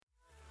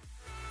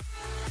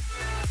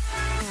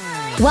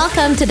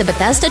Welcome to the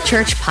Bethesda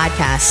Church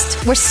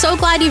Podcast. We're so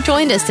glad you've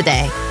joined us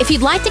today. If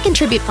you'd like to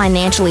contribute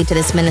financially to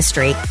this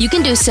ministry, you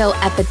can do so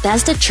at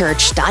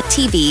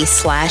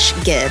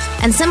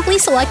bethesdachurch.tv/give and simply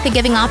select the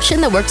giving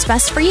option that works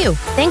best for you.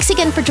 Thanks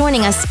again for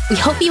joining us. We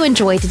hope you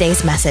enjoy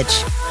today's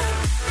message.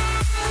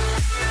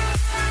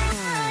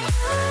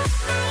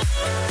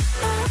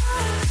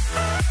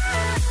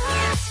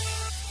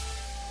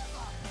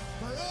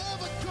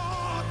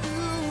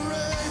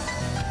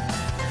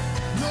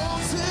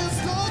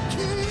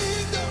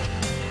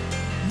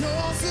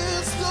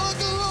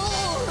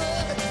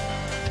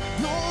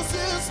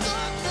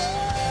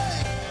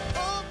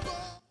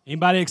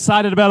 Anybody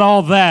excited about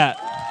all that?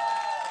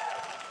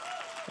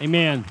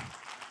 Amen.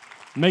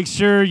 Make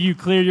sure you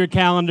clear your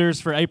calendars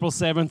for April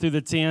 7th through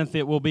the 10th.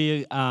 It will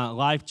be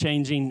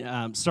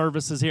life-changing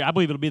services here. I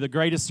believe it'll be the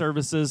greatest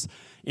services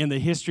in the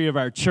history of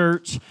our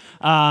church.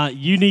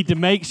 You need to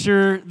make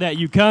sure that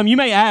you come. You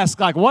may ask,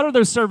 what are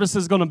those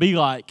services going to be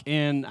like?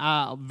 And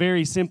I'll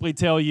very simply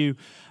tell you,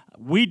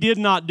 we did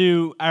not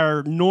do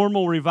our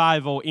normal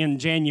revival in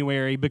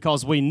January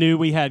because we knew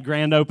we had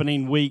grand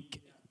opening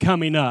week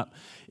coming up.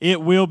 It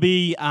will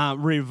be a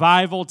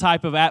revival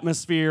type of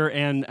atmosphere,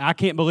 and I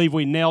can't believe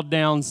we nailed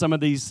down some of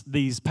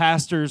these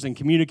pastors and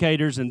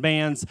communicators and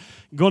bands.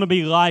 Going to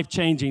be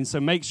life-changing, so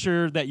make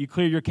sure that you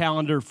clear your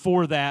calendar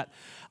for that.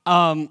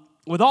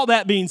 With all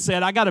that being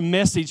said, I got a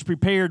message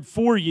prepared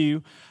for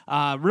you.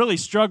 Really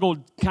struggled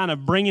kind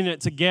of bringing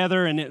it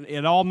together, and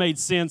it all made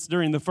sense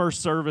during the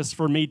first service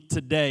for me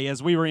today.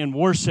 As we were in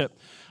worship,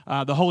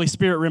 the Holy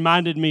Spirit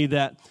reminded me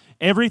that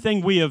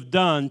everything we have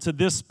done to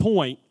this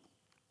point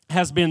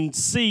has been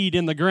seed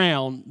in the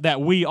ground that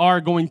we are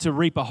going to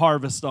reap a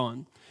harvest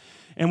on.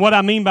 And what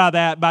I mean by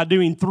that, by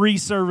doing 3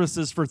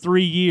 services for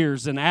 3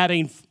 years and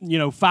adding,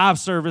 5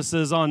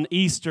 services on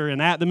Easter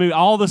and at the move,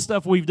 all the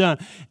stuff we've done,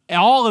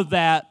 all of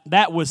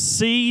that was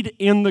seed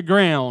in the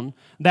ground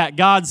that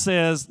God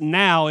says,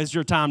 now is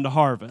your time to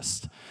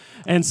harvest.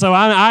 And so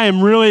I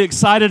am really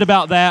excited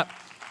about that.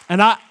 And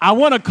I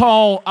want to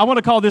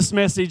call this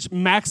message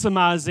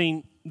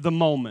Maximizing the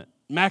Moment.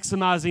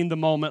 Maximizing the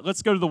moment.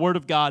 Let's go to the Word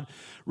of God.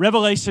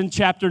 Revelation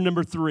chapter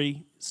number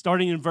 3,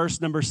 starting in verse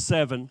number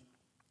 7.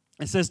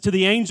 It says, "To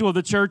the angel of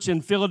the church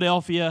in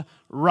Philadelphia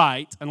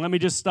write," and let me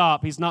just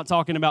stop. He's not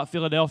talking about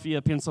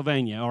Philadelphia,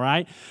 Pennsylvania, all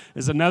right?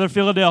 There's another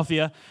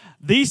Philadelphia.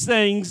 "These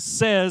things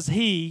says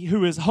he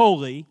who is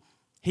holy,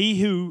 he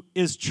who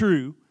is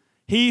true,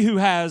 he who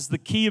has the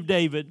key of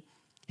David,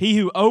 he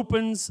who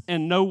opens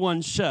and no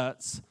one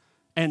shuts,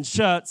 and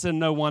shuts and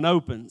no one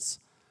opens.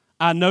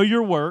 I know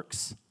your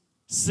works.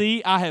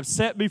 See, I have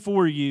set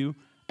before you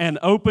an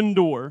open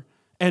door,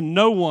 and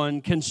no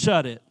one can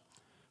shut it.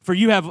 For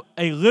you have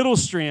a little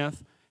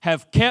strength,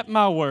 have kept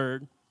my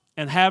word,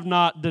 and have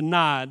not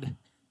denied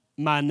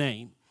my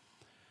name."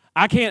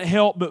 I can't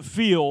help but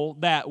feel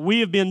that we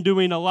have been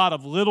doing a lot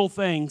of little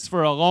things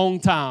for a long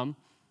time,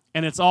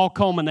 and it's all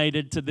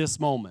culminated to this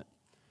moment.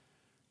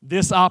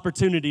 This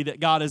opportunity that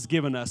God has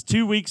given us.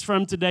 2 weeks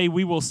from today,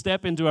 we will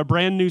step into a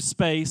brand new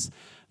space,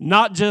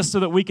 not just so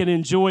that we can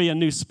enjoy a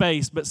new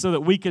space, but so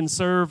that we can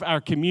serve our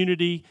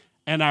community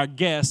and our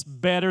guests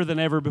better than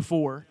ever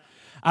before.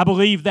 I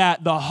believe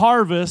that the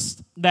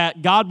harvest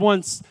that God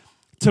wants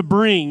to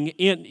bring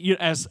in,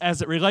 as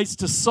it relates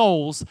to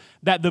souls,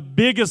 that the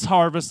biggest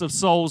harvest of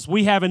souls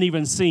we haven't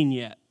even seen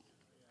yet.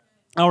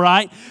 All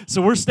right?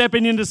 So we're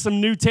stepping into some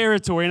new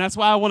territory, and that's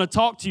why I want to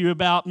talk to you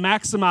about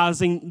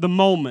maximizing the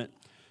moment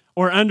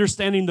or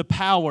understanding the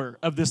power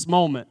of this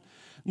moment.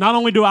 Not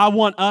only do I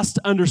want us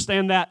to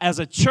understand that as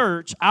a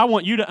church, I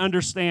want you to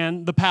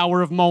understand the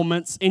power of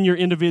moments in your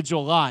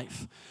individual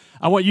life.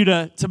 I want you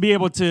to be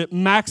able to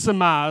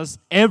maximize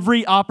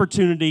every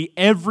opportunity,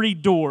 every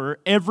door,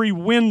 every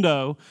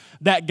window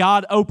that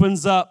God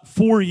opens up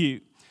for you.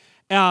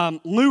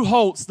 Lou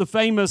Holtz, the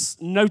famous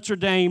Notre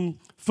Dame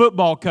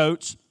football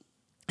coach,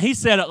 he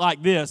said it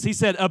like this. He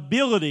said,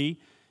 "Ability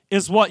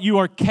is what you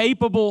are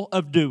capable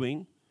of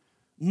doing.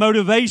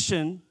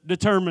 Motivation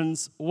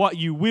determines what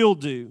you will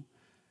do.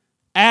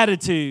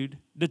 Attitude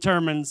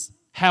determines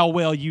how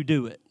well you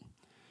do it."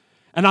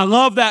 And I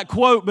love that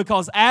quote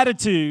because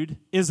attitude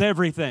is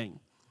everything.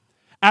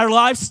 Our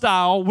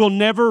lifestyle will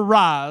never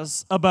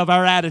rise above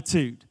our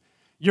attitude.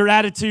 Your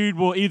attitude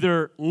will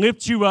either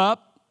lift you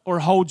up or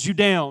hold you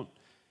down.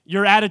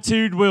 Your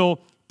attitude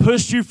will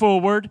push you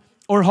forward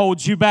or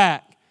hold you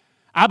back.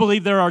 I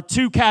believe there are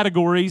 2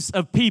 categories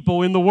of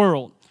people in the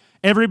world.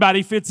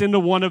 Everybody fits into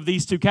one of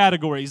these 2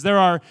 categories.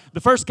 The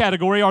first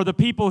category are the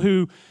people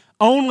who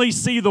only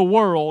see the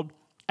world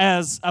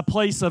as a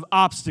place of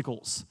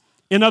obstacles.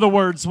 In other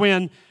words,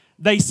 when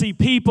they see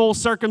people,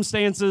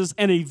 circumstances,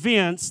 and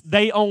events,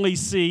 they only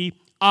see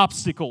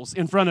obstacles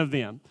in front of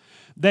them.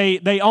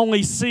 They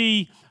only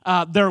see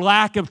their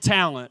lack of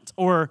talent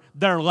or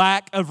their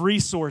lack of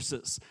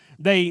resources.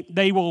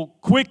 They will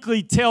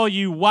quickly tell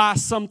you why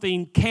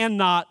something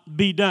cannot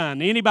be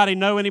done. Anybody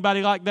know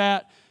anybody like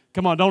that?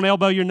 Come on, don't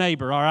elbow your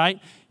neighbor, all right?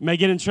 You may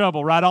get in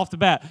trouble right off the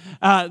bat.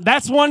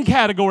 That's one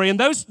category, and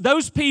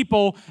those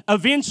people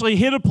eventually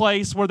hit a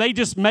place where they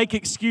just make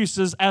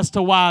excuses as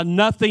to why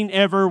nothing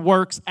ever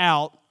works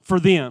out for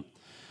them.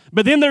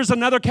 But then there's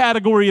another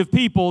category of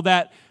people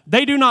that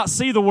they do not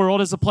see the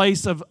world as a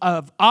place of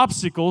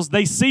obstacles.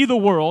 They see the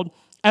world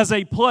as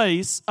a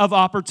place of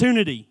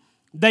opportunity.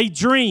 They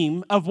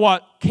dream of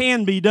what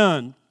can be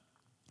done.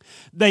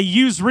 They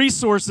use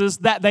resources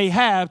that they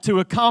have to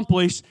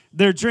accomplish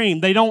their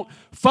dream. They don't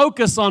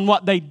focus on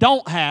what they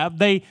don't have.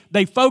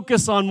 They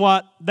focus on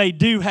what they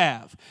do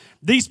have.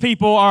 These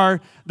people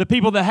are the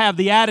people that have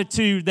the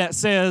attitude that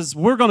says,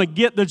 we're going to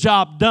get the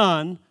job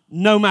done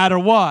no matter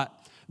what.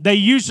 They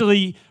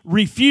usually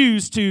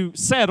refuse to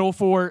settle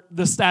for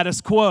the status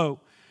quo.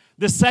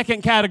 The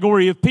second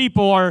category of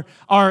people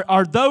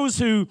are those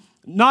who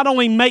not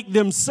only make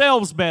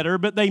themselves better,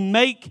 but they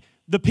make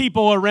the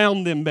people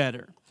around them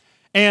better.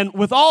 And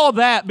with all of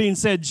that being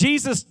said,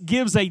 Jesus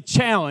gives a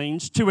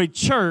challenge to a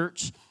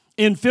church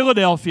in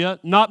Philadelphia,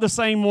 not the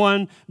same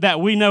one that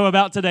we know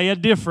about today, a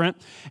different.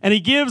 And he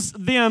gives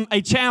them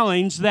a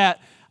challenge that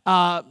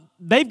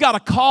they've got a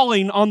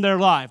calling on their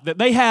life, that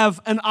they have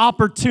an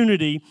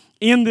opportunity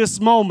in this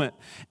moment.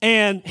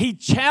 And he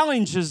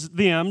challenges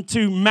them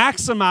to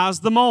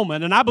maximize the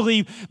moment. And I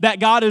believe that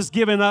God has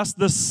given us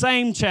the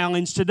same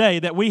challenge today,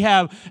 that we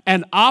have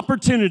an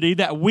opportunity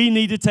that we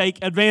need to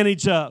take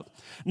advantage of.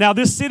 Now,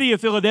 this city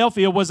of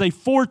Philadelphia was a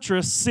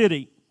fortress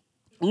city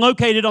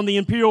located on the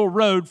Imperial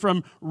Road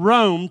from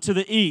Rome to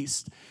the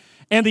east.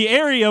 And the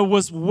area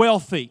was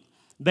wealthy.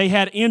 They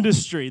had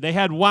industry. They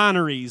had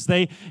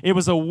wineries. It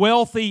was a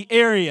wealthy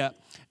area.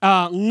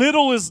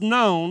 Little is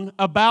known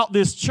about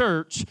this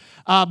church,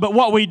 but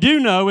what we do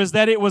know is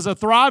that it was a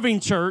thriving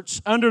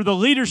church under the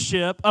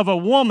leadership of a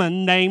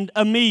woman named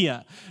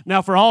Amia.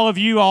 Now, for all of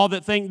you all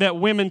that think that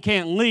women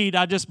can't lead,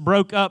 I just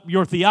broke up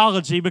your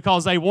theology,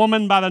 because a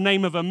woman by the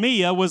name of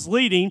Amia was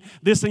leading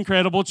this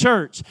incredible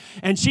church.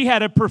 And she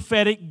had a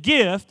prophetic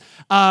gift,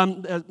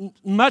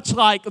 much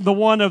like the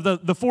one of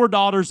the four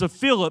daughters of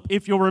Philip,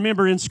 if you'll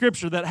remember in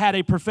Scripture, that had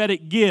a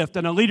prophetic gift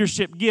and a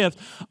leadership gift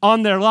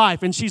on their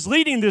life. And she's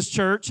leading this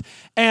church.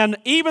 And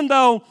even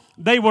though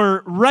they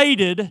were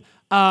raided,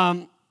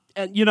 and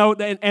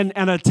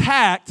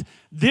attacked,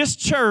 this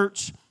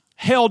church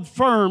held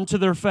firm to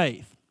their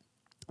faith.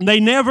 They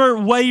never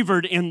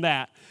wavered in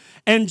that.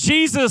 And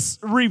Jesus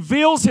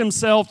reveals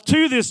himself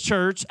to this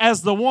church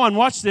as the one,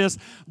 watch this,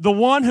 the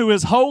one who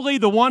is holy,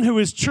 the one who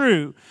is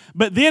true.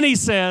 But then he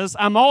says,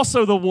 I'm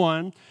also the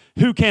one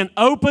who can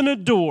open a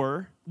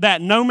door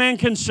that no man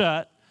can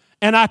shut,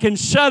 and I can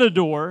shut a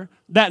door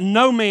that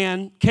no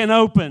man can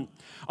open.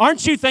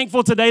 Aren't you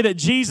thankful today that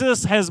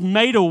Jesus has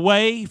made a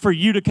way for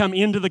you to come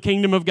into the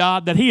kingdom of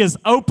God, that he has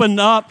opened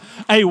up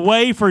a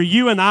way for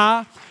you and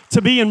I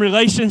to be in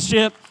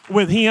relationship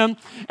with him?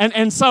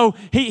 And so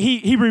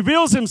he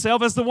reveals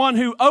himself as the one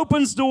who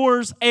opens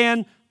doors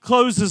and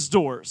closes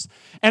doors.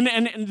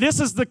 And this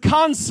is the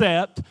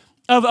concept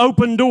of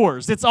open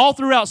doors. It's all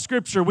throughout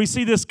Scripture. We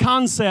see this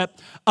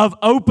concept of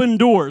open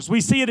doors. We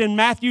see it in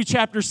Matthew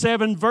chapter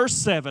 7, verse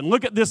 7.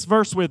 Look at this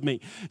verse with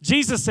me.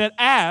 Jesus said,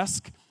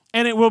 ask,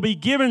 and it will be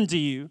given to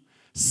you.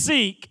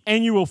 Seek,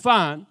 and you will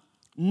find.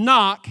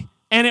 Knock,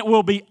 and it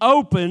will be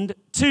opened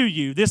to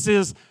you. This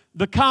is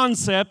the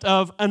concept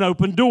of an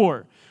open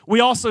door. We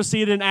also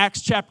see it in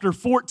Acts chapter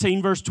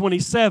 14, verse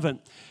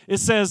 27. It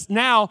says,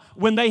 now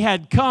when they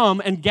had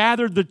come and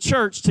gathered the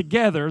church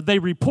together, they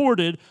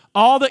reported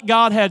all that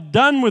God had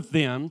done with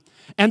them,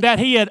 and that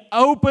he had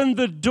opened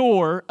the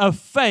door of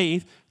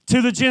faith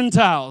to the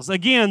Gentiles.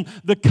 Again,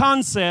 the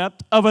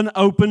concept of an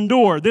open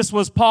door. This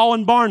was Paul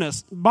and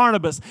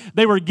Barnabas.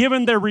 They were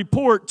given their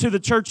report to the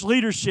church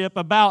leadership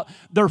about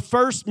their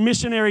first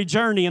missionary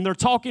journey, and they're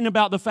talking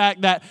about the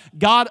fact that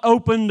God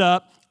opened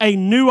up a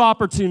new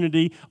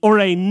opportunity or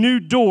a new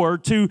door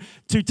to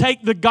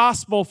take the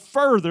gospel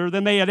further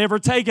than they had ever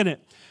taken it.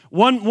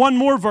 One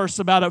more verse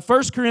about it,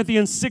 1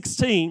 Corinthians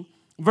 16,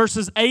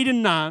 verses 8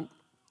 and 9.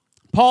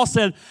 Paul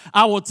said,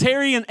 I will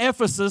tarry in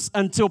Ephesus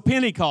until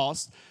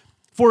Pentecost,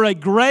 for a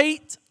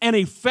great and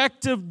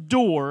effective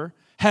door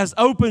has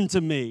opened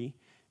to me,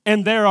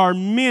 and there are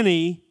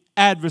many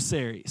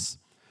adversaries.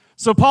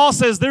 So Paul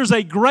says there's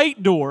a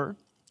great door,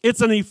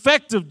 it's an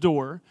effective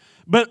door,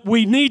 but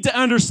we need to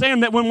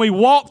understand that when we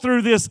walk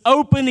through this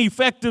open,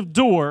 effective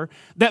door,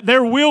 that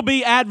there will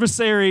be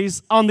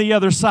adversaries on the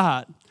other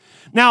side.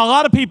 Now, a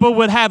lot of people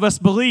would have us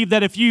believe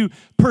that if you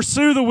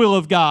pursue the will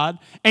of God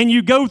and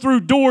you go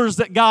through doors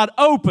that God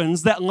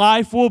opens, that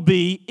life will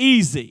be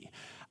easy.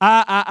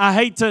 I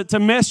hate to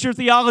mess your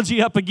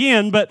theology up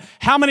again, but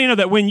how many know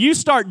that when you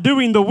start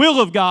doing the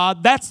will of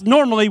God, that's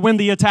normally when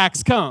the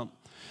attacks come?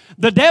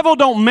 The devil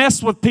don't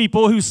mess with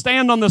people who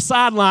stand on the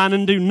sideline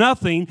and do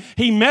nothing.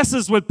 He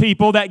messes with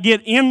people that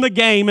get in the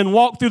game and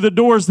walk through the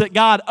doors that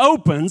God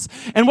opens.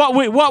 And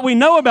what we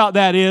know about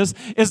that is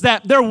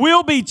that there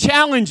will be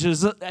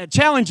challenges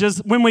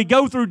when we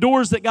go through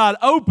doors that God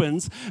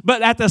opens.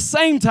 But at the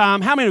same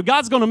time, how many of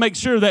God's going to make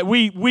sure that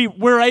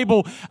we're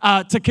able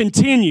to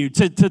continue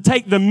to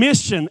take the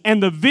mission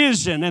and the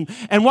vision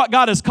and what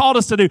God has called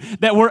us to do,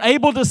 that we're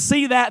able to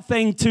see that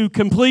thing to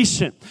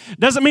completion.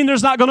 Doesn't mean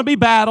there's not going to be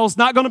battles,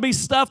 not going to be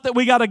stuff that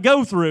we got to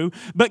go through,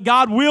 but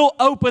God will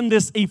open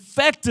this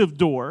effective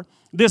door,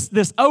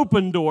 this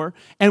open door,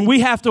 and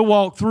we have to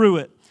walk through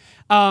it.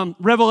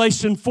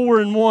 Revelation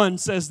 4:1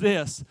 says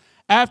this: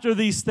 after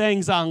these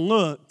things I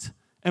looked,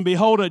 and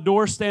behold, a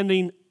door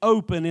standing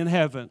open in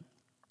heaven.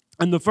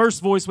 And the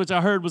first voice which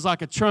I heard was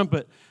like a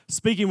trumpet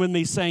speaking with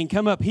me, saying,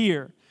 come up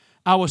here.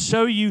 I will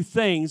show you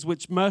things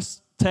which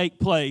must take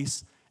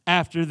place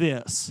after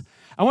this.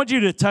 I want you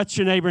to touch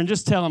your neighbor and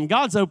just tell him,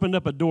 God's opened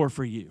up a door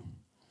for you.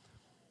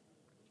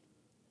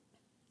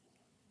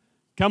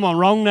 Come on,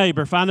 wrong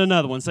neighbor, find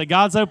another one. Say,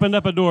 God's opened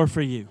up a door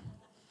for you.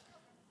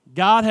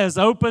 God has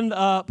opened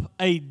up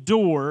a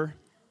door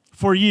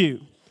for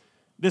you.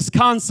 This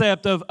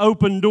concept of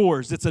open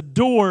doors, it's a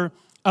door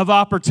of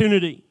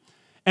opportunity.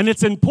 And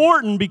it's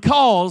important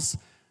because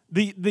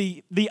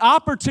the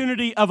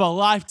opportunity of a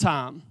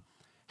lifetime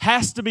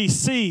has to be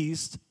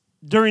seized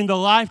during the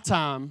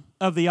lifetime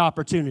of the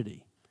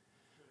opportunity.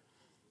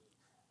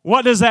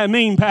 What does that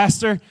mean,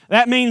 Pastor?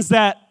 That means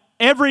that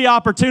every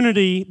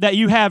opportunity that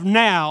you have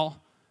now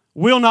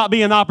will not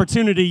be an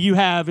opportunity you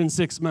have in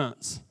 6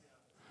 months.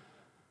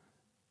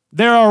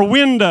 There are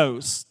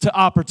windows to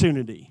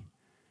opportunity.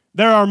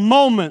 There are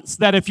moments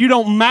that if you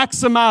don't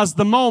maximize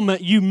the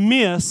moment, you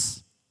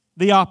miss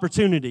the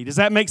opportunity. Does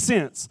that make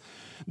sense?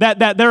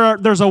 That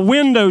there's a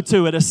window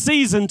to it, a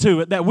season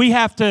to it, that we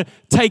have to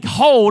take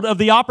hold of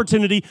the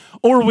opportunity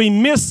or we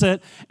miss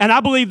it. And I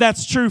believe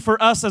that's true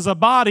for us as a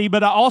body,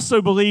 but I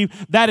also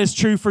believe that is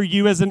true for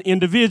you as an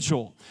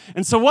individual.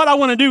 And so what I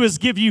want to do is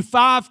give you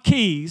 5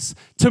 keys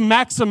to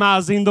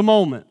maximizing the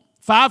moment.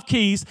 5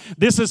 keys.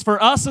 This is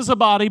for us as a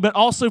body, but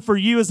also for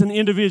you as an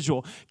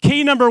individual.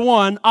 Key number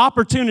 1,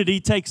 opportunity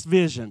takes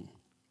vision.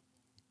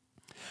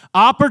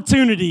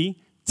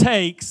 Opportunity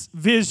takes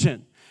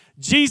vision.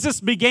 Jesus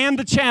began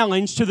the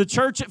challenge to the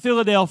church at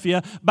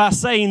Philadelphia by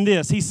saying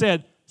this. He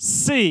said,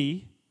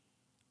 see,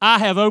 I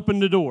have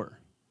opened the door.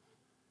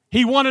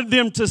 He wanted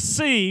them to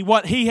see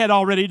what he had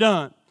already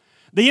done.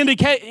 The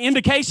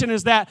indication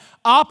is that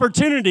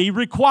opportunity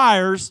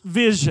requires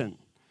vision.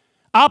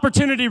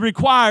 Opportunity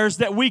requires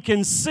that we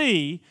can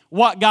see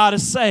what God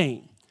is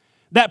saying.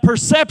 That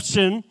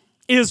perception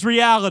is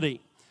reality.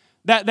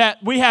 That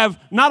we have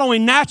not only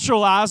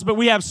natural eyes, but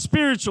we have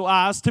spiritual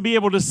eyes to be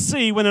able to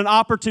see when an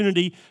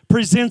opportunity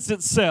presents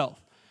itself.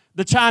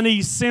 The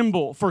Chinese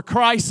symbol for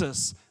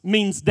crisis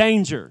means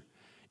danger.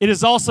 It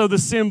is also the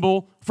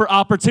symbol for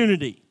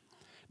opportunity.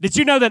 Did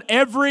you know that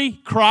every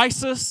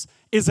crisis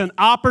is an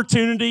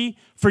opportunity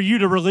for you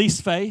to release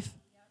faith?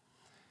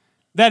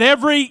 That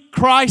every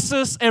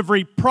crisis,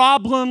 every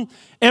problem,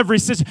 every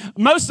situation,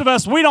 most of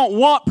us, we don't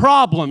want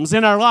problems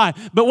in our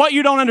life. But what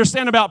you don't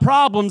understand about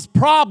problems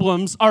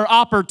are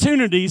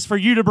opportunities for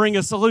you to bring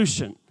a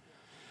solution.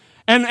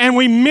 And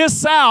we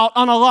miss out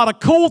on a lot of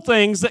cool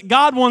things that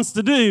God wants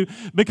to do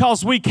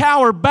because we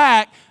cower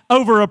back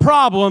over a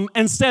problem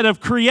instead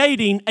of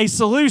creating a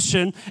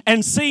solution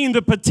and seeing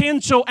the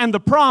potential and the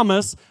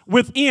promise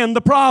within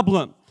the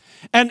problem.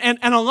 And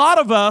a lot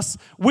of us,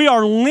 we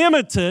are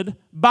limited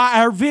by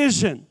our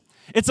vision.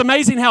 It's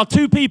amazing how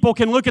 2 people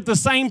can look at the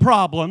same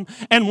problem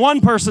and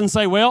one person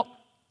say, well,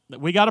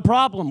 we got a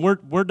problem,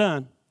 we're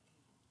done.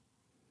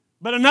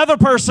 But another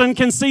person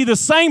can see the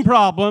same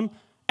problem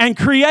and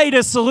create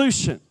a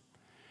solution.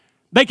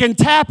 They can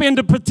tap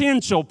into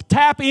potential,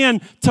 tap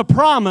into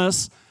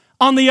promise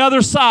on the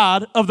other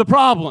side of the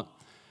problem.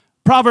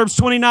 Proverbs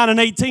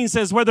 29:18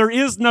 says, where there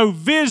is no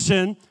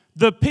vision,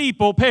 the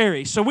people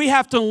perish. So we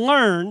have to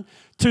learn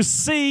to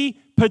see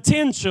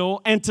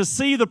potential and to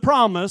see the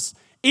promise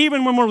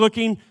even when we're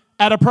looking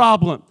at a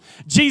problem.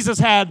 Jesus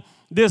had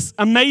this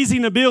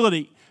amazing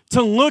ability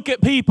to look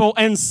at people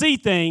and see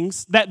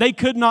things that they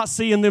could not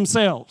see in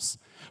themselves.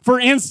 For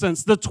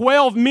instance, the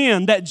 12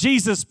 men that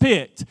Jesus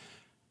picked,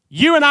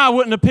 you and I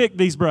wouldn't have picked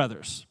these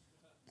brothers.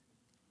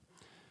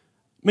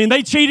 I mean,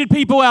 they cheated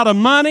people out of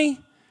money.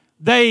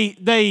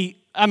 They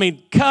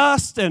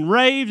cussed and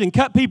raved and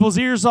cut people's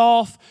ears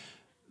off.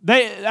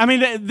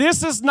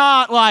 This is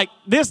not like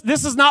this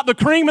is not the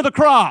cream of the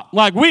crop.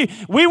 Like we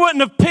wouldn't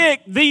have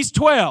picked these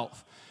 12.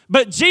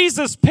 But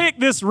Jesus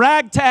picked this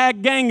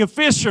ragtag gang of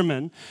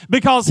fishermen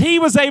because he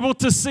was able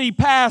to see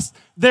past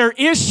their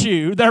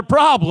issue, their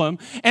problem,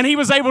 and he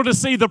was able to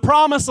see the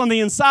promise on the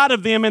inside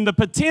of them and the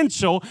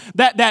potential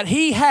that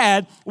he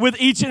had with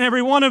each and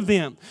every one of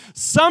them.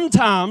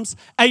 Sometimes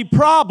a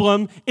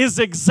problem is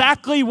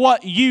exactly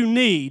what you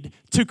need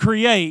to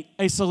create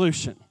a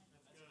solution.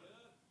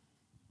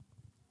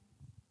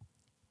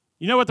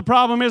 You know what the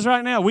problem is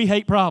right now? We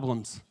hate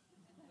problems.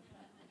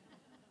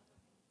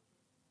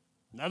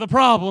 Another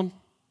problem.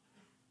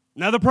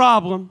 Another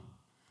problem.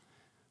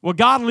 Well,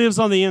 God lives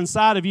on the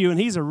inside of you, and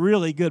He's a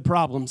really good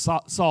problem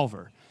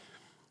solver.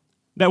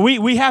 That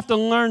we have to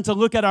learn to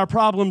look at our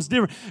problems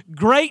different.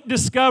 Great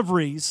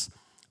discoveries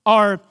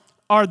are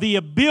the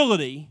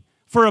ability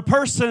for a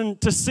person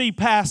to see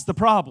past the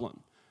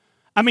problem.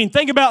 I mean,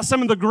 think about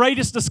some of the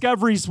greatest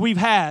discoveries we've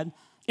had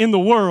in the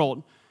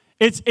world.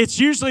 It's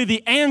usually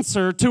the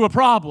answer to a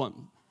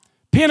problem.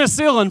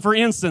 Penicillin, for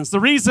instance. The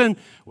reason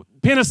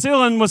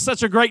penicillin was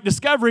such a great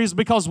discovery is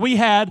because we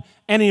had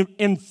an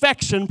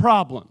infection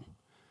problem.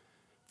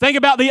 Think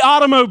about the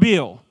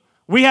automobile.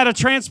 We had a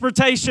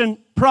transportation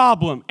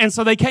problem, and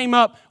so they came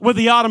up with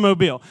the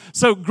automobile.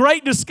 So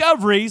great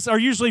discoveries are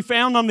usually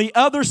found on the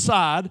other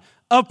side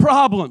of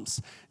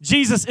problems.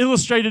 Jesus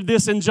illustrated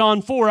this in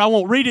John 4. I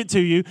won't read it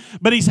to you,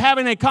 but he's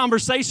having a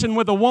conversation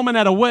with a woman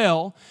at a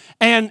well,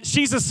 and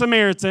she's a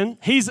Samaritan.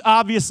 He's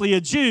obviously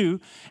a Jew,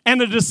 and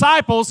the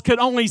disciples could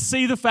only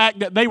see the fact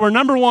that they were,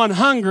 number one,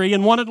 hungry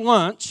and wanted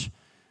lunch,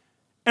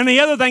 and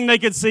the other thing they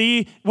could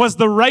see was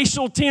the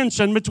racial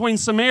tension between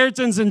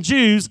Samaritans and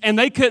Jews, and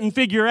they couldn't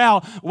figure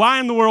out why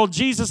in the world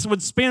Jesus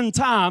would spend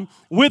time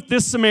with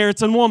this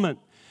Samaritan woman.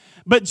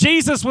 But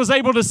Jesus was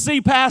able to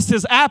see past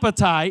his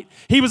appetite.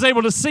 He was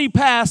able to see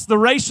past the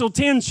racial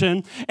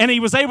tension, and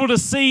he was able to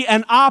see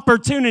an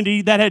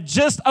opportunity that had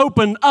just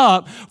opened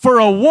up for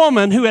a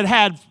woman who had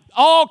had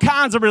all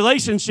kinds of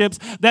relationships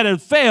that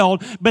had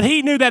failed, but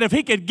he knew that if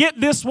he could get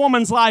this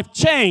woman's life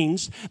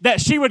changed, that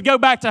she would go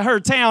back to her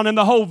town and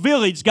the whole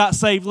village got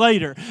saved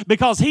later,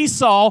 because he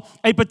saw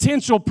a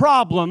potential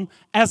problem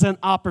as an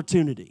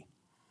opportunity.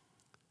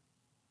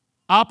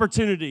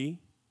 Opportunity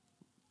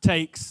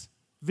takes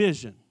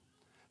vision.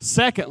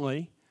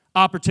 Secondly,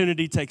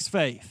 opportunity takes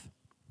faith.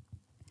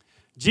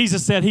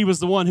 Jesus said he was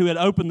the one who had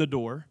opened the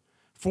door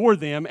for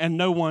them and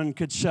no one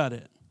could shut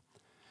it.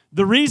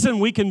 The reason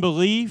we can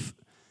believe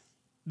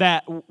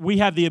that we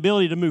have the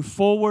ability to move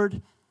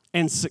forward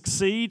and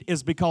succeed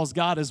is because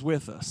God is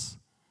with us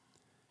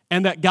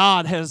and that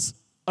God has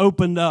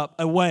opened up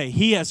a way.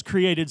 He has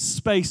created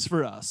space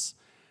for us.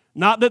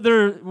 Not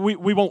that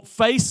we won't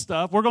face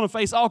stuff. We're going to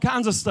face all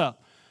kinds of stuff.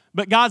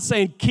 But God's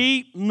saying,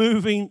 keep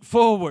moving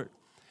forward.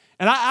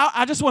 And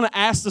I just want to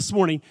ask this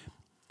morning,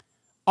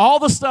 all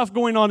the stuff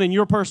going on in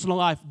your personal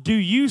life, do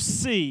you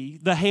see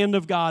the hand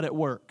of God at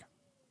work?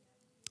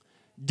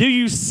 Do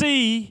you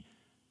see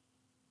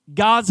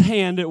God's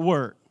hand at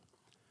work?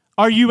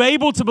 Are you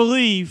able to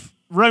believe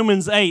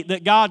Romans 8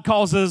 that God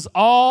causes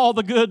all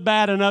the good,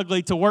 bad, and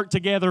ugly to work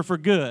together for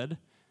good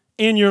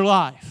in your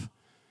life?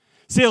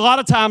 See, a lot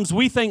of times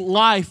we think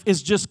life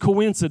is just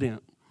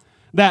coincident.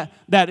 That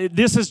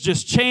this is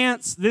just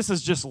chance, this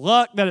is just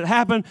luck that it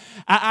happened.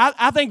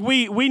 I think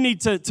we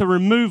need to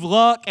remove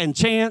luck and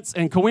chance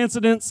and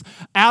coincidence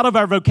out of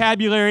our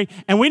vocabulary,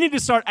 and we need to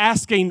start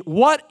asking,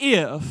 what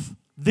if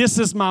this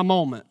is my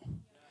moment?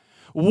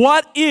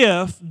 What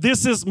if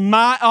this is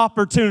my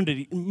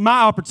opportunity?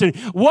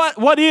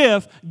 What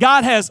if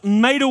God has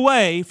made a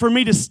way for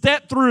me to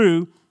step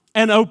through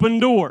an open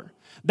door?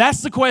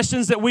 That's the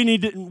questions that we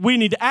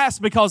need to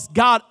ask, because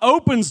God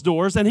opens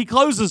doors and He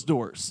closes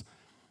doors.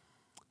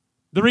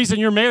 The reason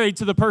you're married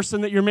to the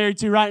person that you're married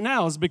to right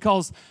now is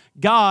because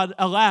God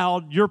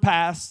allowed your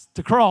paths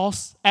to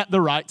cross at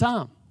the right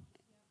time.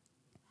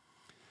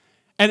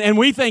 And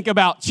we think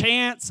about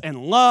chance and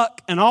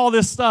luck and all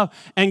this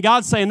stuff, and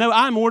God's saying, no,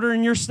 I'm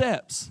ordering your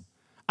steps.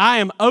 I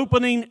am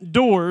opening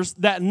doors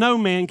that no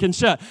man can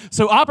shut.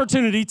 So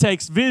opportunity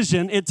takes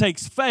vision, it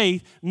takes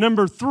faith.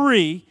 Number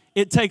 3,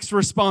 it takes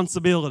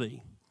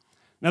responsibility.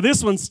 Now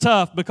this one's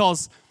tough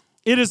because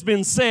it has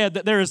been said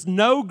that there is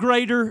no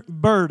greater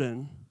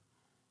burden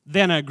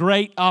than a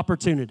great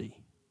opportunity.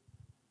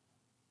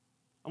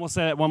 I'm going to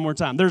say that one more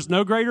time. There's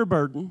no greater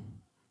burden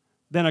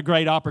than a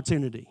great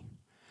opportunity.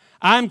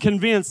 I'm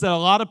convinced that a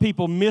lot of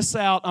people miss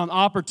out on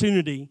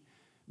opportunity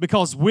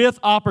because with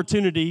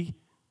opportunity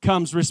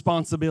comes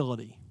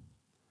responsibility.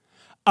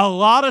 A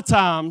lot of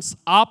times,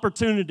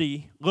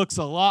 opportunity looks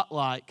a lot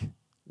like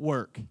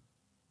work.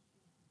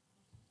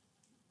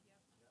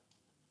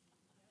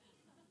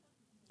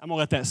 I'm going to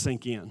let that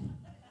sink in.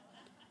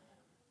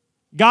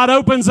 God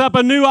opens up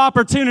a new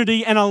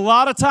opportunity, and a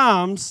lot of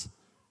times,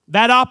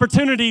 that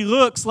opportunity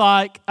looks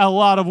like a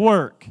lot of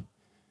work.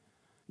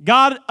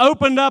 God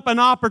opened up an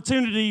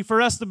opportunity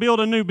for us to build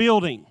a new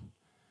building.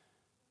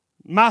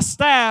 My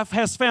staff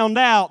has found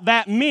out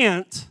that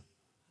meant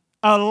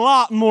a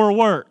lot more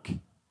work.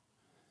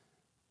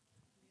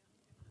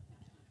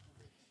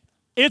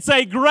 It's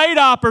a great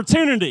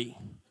opportunity,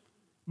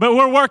 but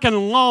we're working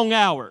long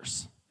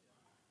hours.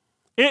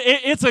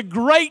 It's a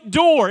great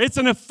door. It's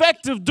an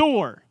effective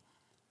door,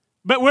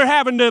 but we're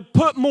having to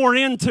put more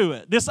into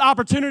it. This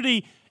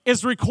opportunity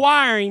is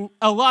requiring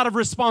a lot of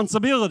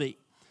responsibility.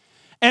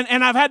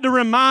 And I've had to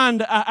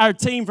remind our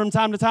team from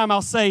time to time,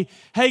 I'll say,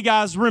 hey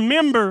guys,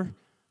 remember,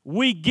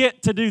 we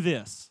get to do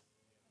this.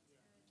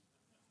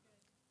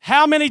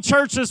 How many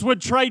churches would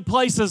trade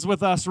places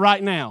with us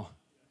right now?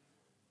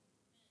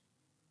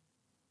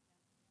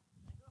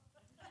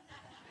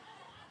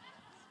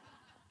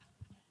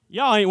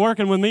 Y'all ain't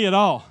working with me at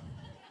all.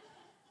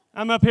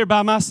 I'm up here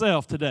by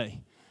myself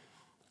today.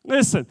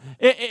 Listen,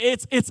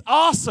 it's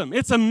awesome.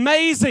 It's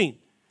amazing.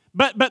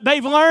 But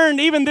they've learned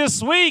even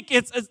this week,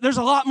 there's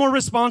a lot more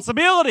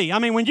responsibility. I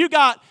mean, when you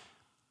got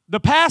the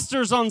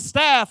pastors on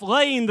staff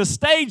laying the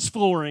stage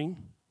flooring,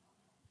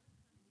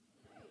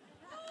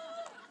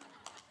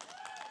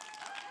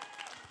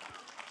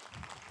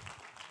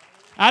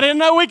 I didn't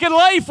know we could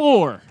lay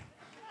floor.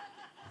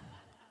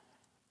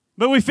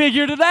 But we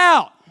figured it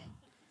out.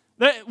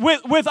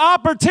 With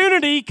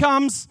opportunity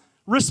comes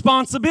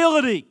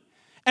responsibility.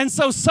 And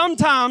so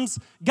sometimes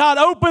God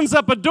opens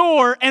up a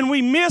door and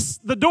we miss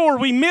the door.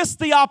 We miss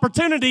the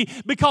opportunity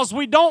because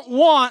we don't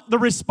want the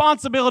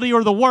responsibility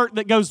or the work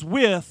that goes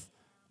with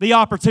the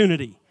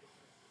opportunity.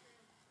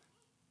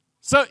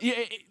 So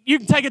you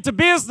can take it to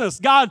business.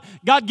 God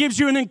gives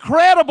you an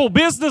incredible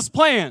business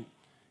plan.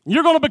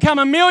 You're going to become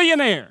a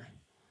millionaire.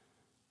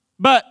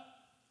 But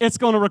it's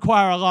going to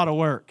require a lot of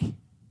work.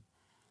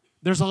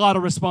 There's a lot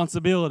of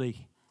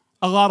responsibility,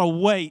 a lot of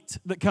weight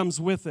that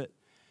comes with it.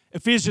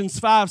 Ephesians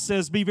 5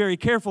 says, be very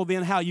careful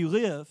then how you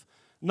live,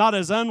 not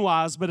as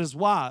unwise, but as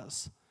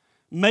wise,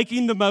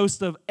 making the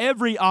most of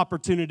every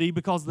opportunity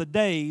because the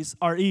days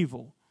are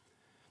evil.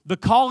 The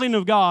calling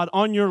of God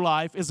on your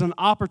life is an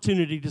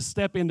opportunity to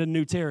step into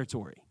new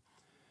territory,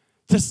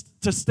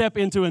 to step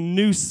into a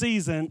new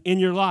season in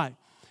your life.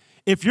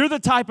 If you're the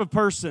type of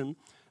person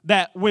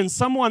that when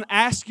someone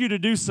asks you to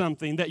do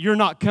something that you're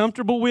not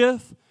comfortable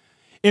with,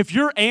 if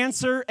your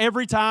answer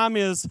every time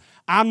is,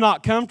 I'm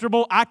not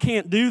comfortable, I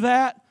can't do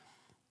that,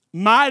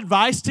 my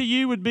advice to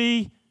you would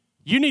be,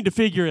 you need to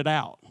figure it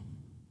out.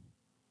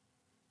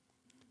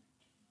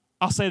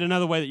 I'll say it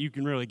another way that you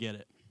can really get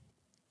it.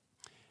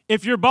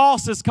 If your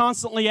boss is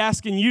constantly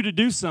asking you to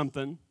do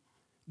something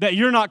that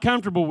you're not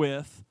comfortable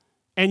with,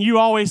 and you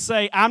always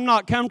say, I'm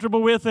not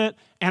comfortable with it,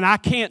 and I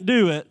can't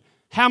do it,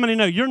 how many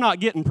know you're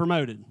not getting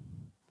promoted?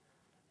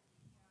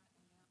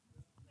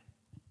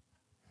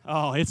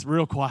 Oh, it's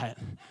real quiet.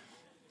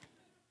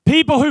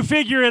 People who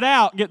figure it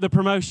out get the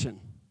promotion.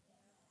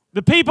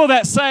 The people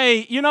that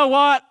say, you know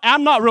what,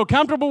 I'm not real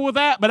comfortable with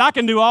that, but I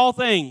can do all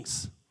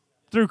things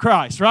through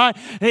Christ, right?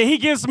 He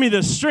gives me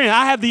the strength.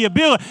 I have the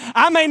ability.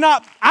 I may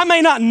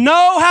not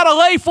know how to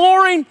lay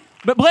flooring,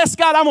 but bless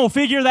God, I'm going to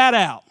figure that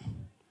out.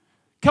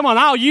 Come on,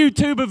 I'll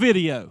YouTube a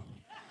video.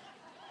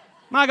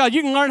 My God,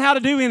 you can learn how to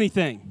do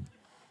anything.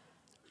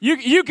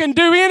 You can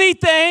do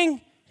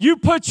anything you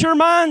put your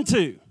mind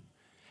to.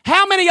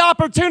 How many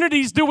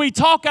opportunities do we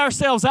talk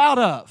ourselves out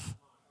of?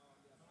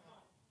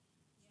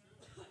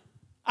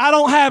 I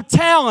don't have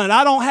talent.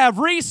 I don't have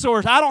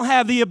resource. I don't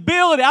have the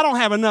ability. I don't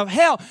have enough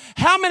help.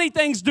 How many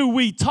things do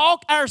we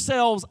talk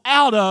ourselves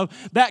out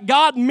of that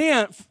God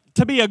meant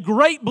to be a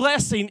great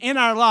blessing in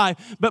our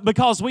life, but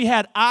because we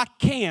had I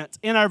can't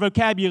in our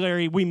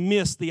vocabulary, we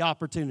missed the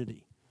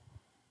opportunity?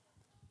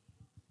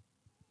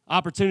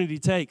 Opportunity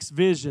takes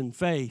vision,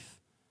 faith.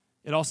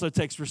 It also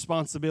takes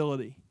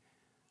responsibility.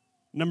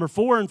 Number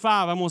 4 and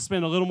 5, I'm going to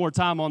spend a little more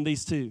time on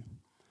these two.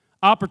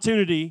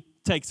 Opportunity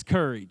takes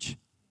courage.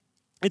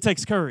 It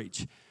takes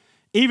courage.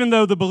 Even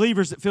though the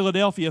believers at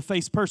Philadelphia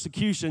faced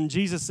persecution,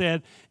 Jesus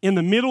said, in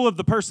the middle of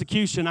the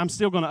persecution, I'm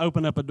still going to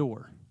open up a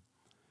door.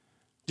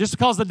 Just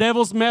because the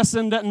devil's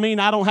messing doesn't mean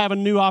I don't have a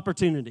new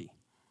opportunity.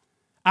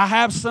 I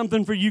have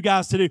something for you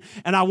guys to do,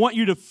 and I want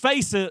you to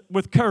face it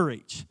with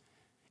courage.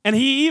 And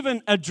he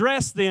even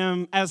addressed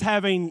them as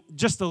having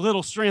just a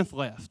little strength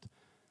left.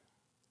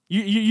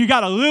 You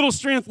got a little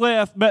strength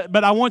left,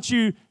 but I want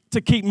you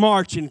to keep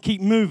marching, keep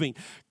moving.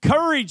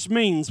 Courage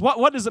means,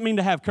 what does it mean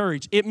to have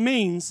courage? It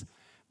means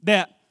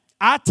that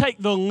I take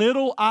the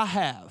little I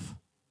have,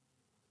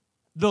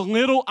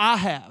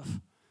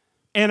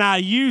 and I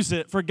use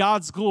it for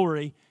God's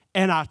glory,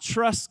 and I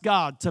trust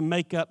God to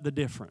make up the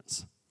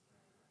difference.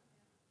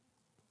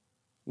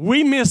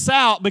 We miss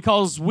out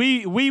because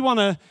we want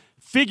to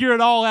figure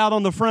it all out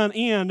on the front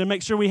end and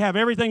make sure we have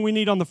everything we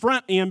need on the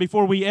front end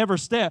before we ever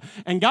step.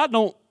 And God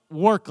don't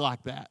work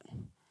like that.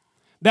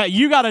 That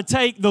you got to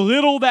take the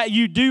little that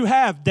you do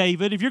have,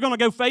 David. If you're going to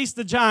go face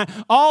the giant,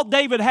 all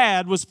David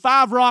had was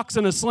 5 rocks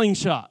and a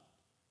slingshot.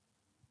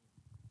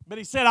 But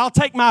he said, I'll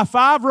take my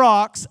 5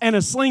 rocks and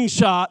a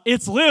slingshot.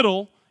 It's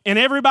little in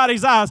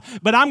everybody's eyes,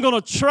 but I'm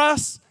going to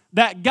trust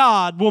that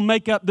God will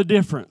make up the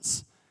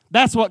difference.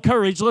 That's what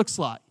courage looks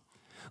like.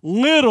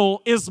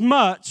 Little is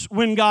much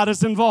when God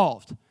is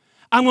involved.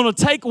 I'm going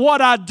to take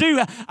what I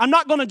do. I'm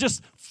not going to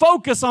just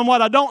focus on what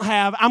I don't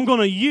have. I'm going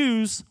to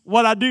use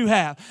what I do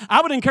have.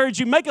 I would encourage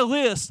you, make a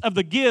list of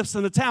the gifts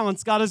and the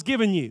talents God has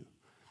given you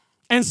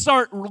and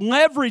start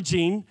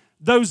leveraging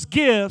those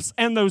gifts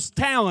and those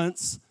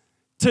talents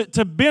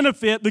to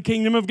benefit the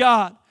kingdom of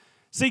God.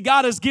 See,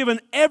 God has given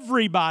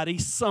everybody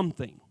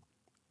something.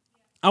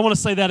 I want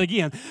to say that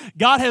again.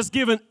 God has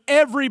given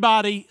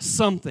everybody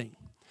something.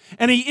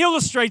 And he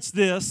illustrates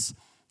this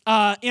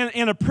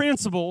in a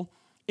principle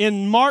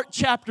in Mark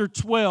chapter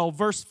 12,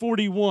 verse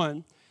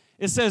 41.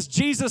 It says,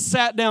 Jesus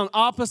sat down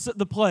opposite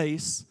the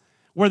place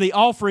where the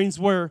offerings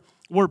were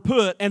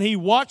put, and he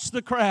watched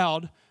the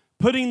crowd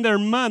putting their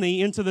money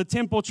into the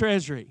temple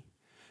treasury.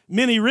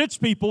 Many rich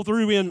people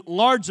threw in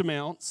large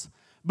amounts,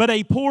 but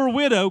a poor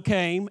widow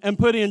came and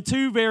put in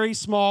 2 very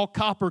small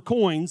copper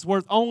coins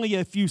worth only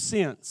a few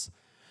cents.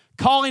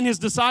 Calling his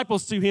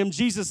disciples to him,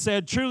 Jesus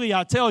said, "Truly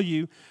I tell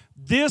you,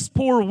 this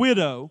poor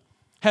widow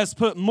has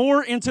put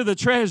more into the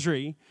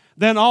treasury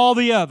than all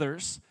the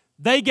others.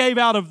 They gave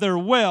out of their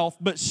wealth,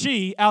 but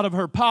she, out of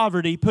her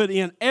poverty, put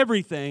in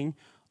everything,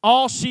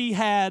 all she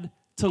had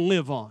to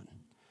live on."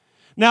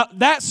 Now,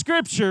 that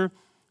scripture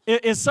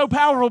is so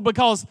powerful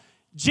because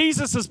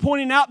Jesus is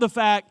pointing out the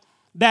fact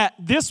that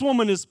this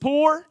woman is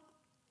poor,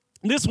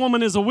 this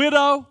woman is a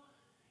widow,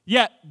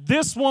 yet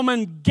this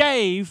woman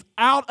gave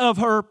out of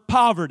her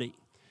poverty.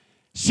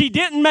 She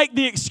didn't make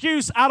the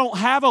excuse, "I don't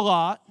have a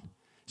lot."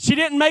 She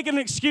didn't make an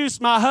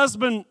excuse, "My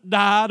husband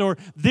died," or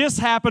 "this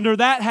happened," or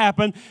 "that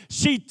happened."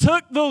 She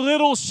took the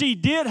little she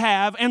did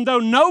have, and though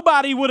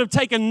nobody would have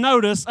taken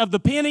notice of the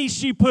pennies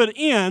she put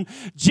in,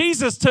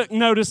 Jesus took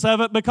notice of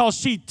it because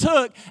she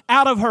took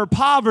out of her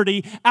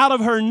poverty, out of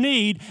her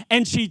need,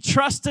 and she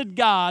trusted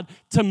God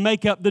to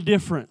make up the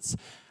difference.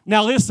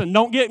 Now listen,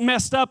 don't get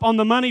messed up on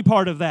the money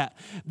part of that.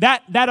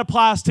 That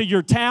applies to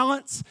your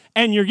talents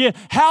and your gift.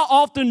 How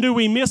often do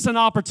we miss an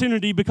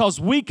opportunity because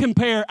we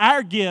compare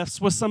our gifts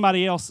with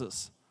somebody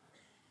else's?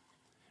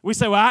 We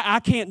say, "Well,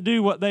 I can't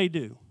do what they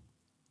do.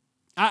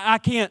 I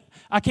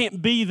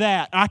can't be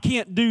that. I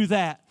can't do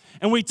that."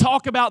 And we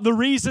talk about the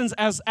reasons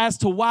as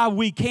to why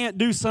we can't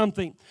do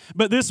something.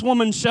 But this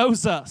woman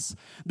shows us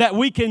that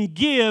we can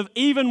give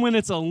even when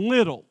it's a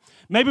little.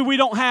 Maybe we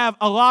don't have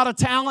a lot of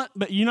talent,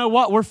 but you know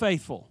what? We're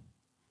faithful.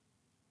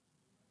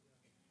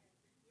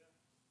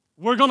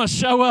 We're going to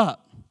show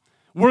up.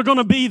 We're going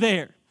to be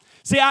there.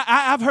 See,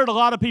 I've heard a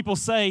lot of people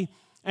say,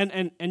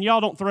 and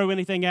y'all don't throw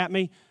anything at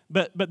me,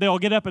 but they'll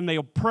get up and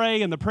they'll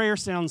pray, and the prayer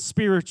sounds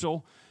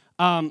spiritual,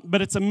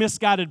 but it's a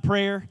misguided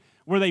prayer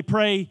where they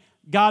pray,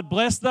 "God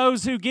bless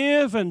those who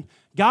give, and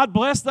God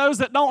bless those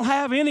that don't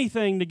have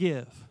anything to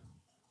give."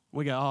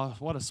 We go, "Oh,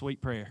 what a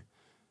sweet prayer."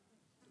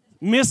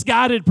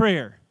 Misguided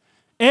prayer.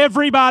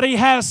 Everybody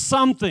has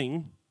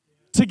something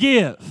to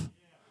give.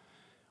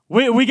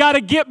 We got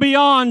to get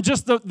beyond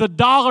just the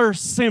dollar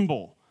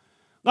symbol.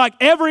 Like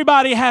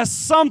everybody has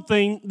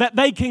something that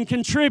they can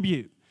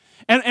contribute.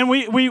 And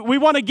we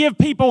want to give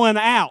people an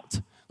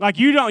out. Like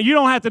you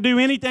don't have to do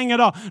anything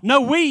at all.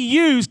 No,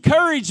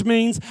 courage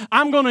means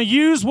I'm going to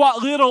use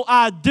what little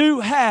I do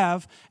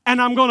have, and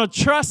I'm going to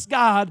trust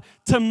God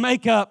to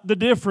make up the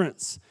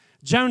difference.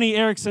 Joni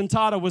Eareckson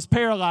Tada was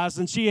paralyzed,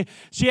 and she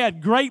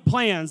had great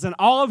plans, and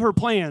all of her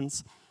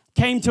plans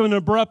came to an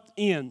abrupt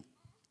end.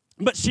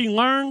 But she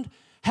learned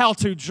how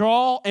to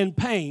draw and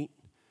paint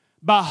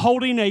by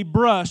holding a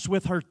brush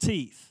with her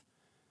teeth.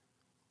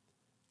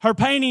 Her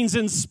paintings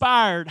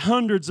inspired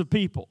hundreds of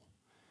people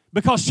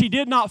because she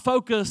did not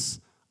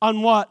focus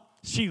on what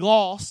she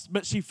lost,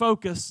 but she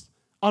focused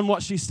on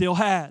what she still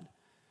had.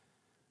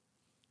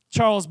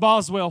 Charles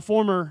Boswell,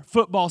 former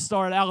football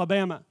star at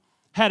Alabama,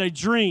 had a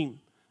dream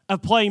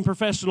of playing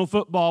professional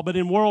football, but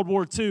in World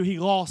War II, he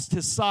lost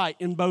his sight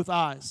in both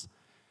eyes.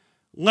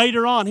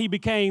 Later on, he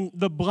became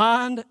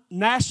the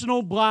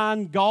national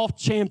blind golf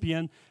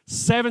champion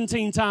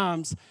 17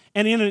 times.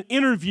 And in an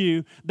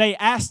interview, they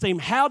asked him,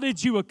 "How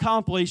did you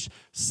accomplish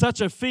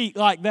such a feat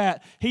like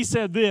that?" He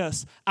said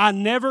this, "I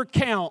never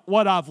count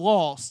what I've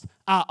lost.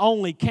 I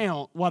only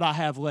count what I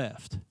have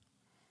left."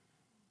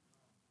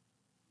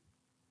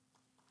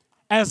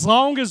 As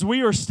long as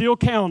we are still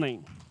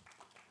counting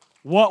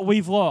what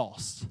we've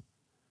lost,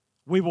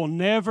 we will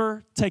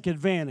never take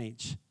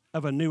advantage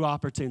of a new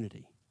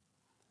opportunity.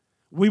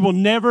 We will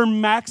never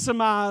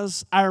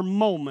maximize our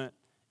moment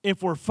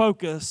if we're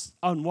focused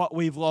on what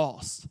we've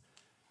lost.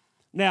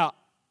 Now,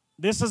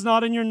 this is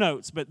not in your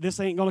notes, but this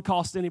ain't going to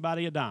cost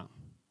anybody a dime.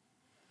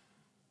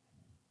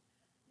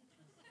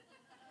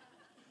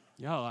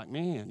 Y'all like,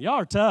 man, y'all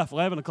are tough,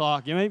 11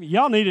 o'clock.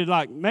 Y'all needed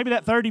maybe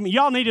that 30,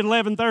 y'all needed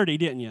 11:30,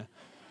 didn't you?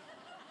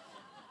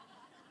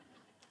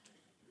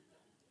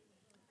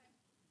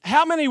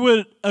 How many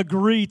would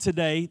agree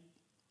today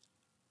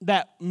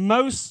that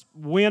most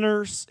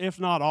winners, if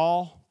not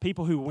all,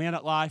 people who win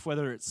at life,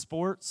 whether it's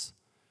sports,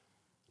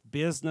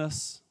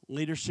 business,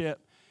 leadership,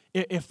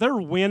 if they're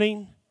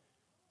winning,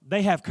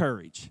 they have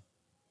courage.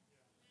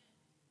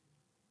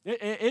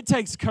 It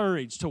takes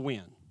courage to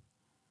win.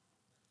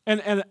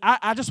 And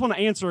I just want to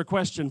answer a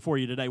question for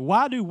you today.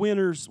 Why do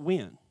winners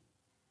win?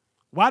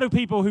 Why do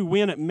people who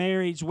win at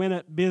marriage, win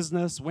at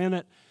business, win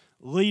at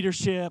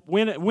leadership,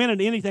 win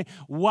at anything,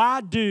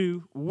 why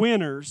do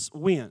winners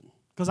win?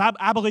 Because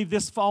I believe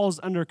this falls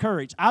under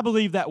courage. I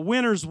believe that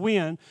winners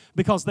win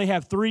because they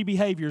have 3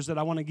 behaviors that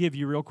I want to give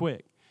you real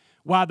quick.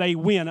 Why they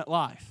win at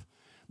life.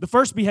 The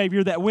first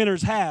behavior that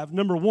winners have,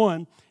 number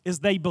 1, is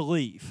they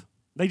believe.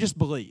 They just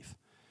believe.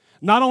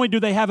 Not only do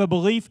they have a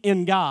belief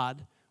in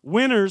God,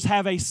 winners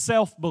have a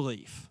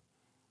self-belief.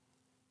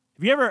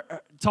 Have you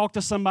ever talked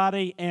to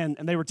somebody and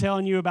they were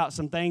telling you about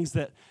some things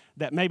that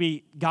that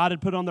maybe God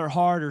had put on their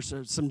heart, or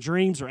some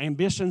dreams or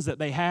ambitions that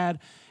they had.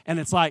 And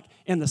it's like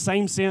in the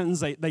same sentence,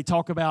 they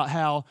talk about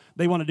how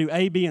they want to do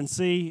A, B, and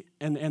C.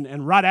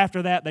 And right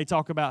after that, they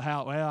talk about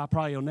how, well, I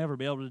probably will never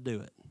be able to do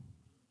it.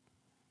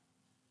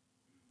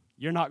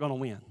 You're not going to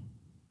win.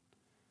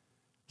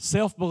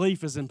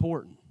 Self-belief is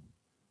important.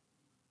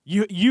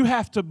 You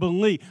have to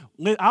believe.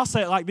 I'll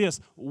say it like this.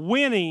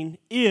 Winning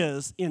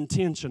is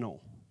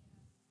intentional.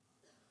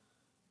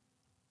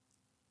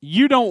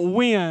 You don't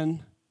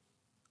win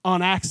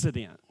on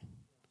accident.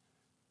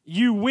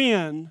 You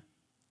win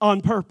on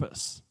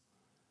purpose.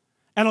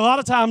 And a lot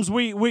of times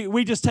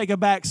we just take a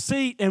back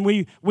seat and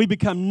we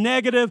become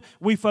negative.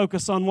 We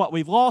focus on what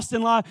we've lost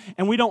in life,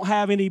 and we don't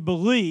have any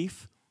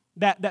belief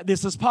that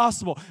this is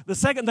possible. The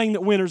second thing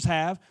that winners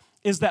have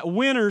is that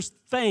winners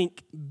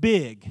think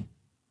big.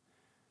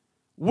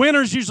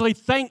 Winners usually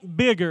think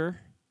bigger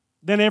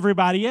than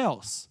everybody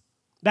else.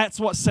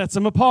 That's what sets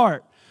them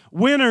apart.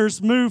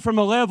 Winners move from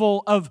a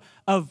level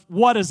of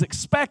what is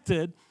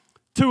expected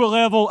to a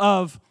level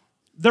of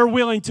they're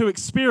willing to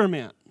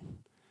experiment.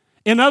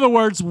 In other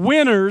words,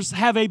 winners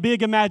have a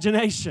big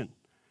imagination.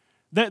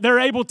 They're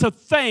able to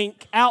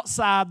think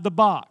outside the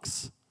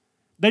box.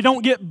 They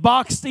don't get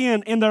boxed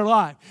in their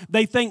life.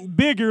 They think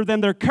bigger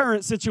than their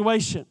current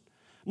situation.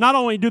 Not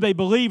only do they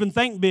believe and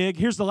think big,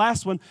 here's the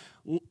last one.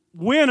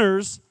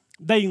 Winners,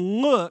 they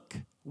look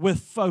with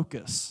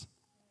focus.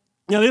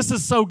 Now, this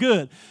is so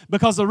good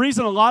because the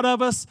reason a lot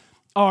of us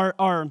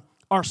are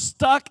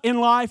stuck in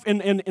life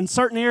in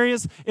certain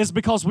areas is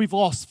because we've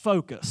lost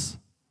focus.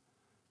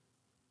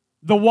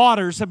 The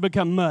waters have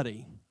become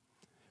muddy.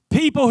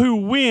 People who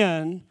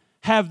win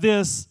have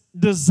this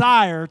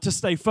desire to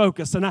stay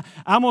focused. And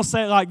I'm going to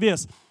say it like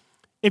this.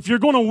 If you're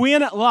going to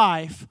win at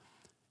life,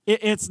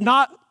 it's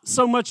not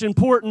so much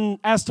important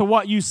as to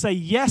what you say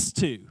yes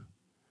to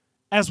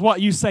as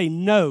what you say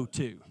no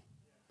to.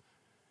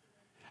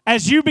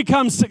 As you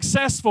become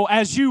successful,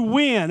 as you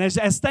win,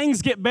 as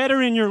things get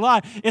better in your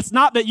life, it's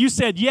not that you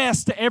said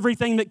yes to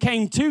everything that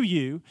came to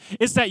you.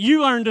 It's that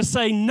you learned to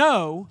say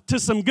no to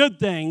some good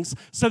things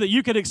so that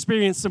you could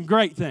experience some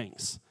great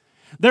things.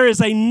 There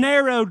is a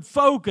narrowed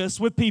focus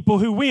with people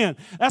who win.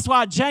 That's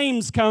why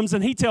James comes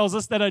and he tells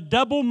us that a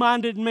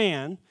double-minded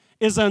man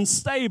is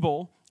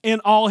unstable in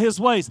all his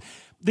ways.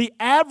 The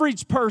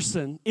average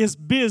person is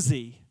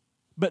busy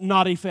but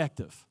not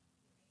effective.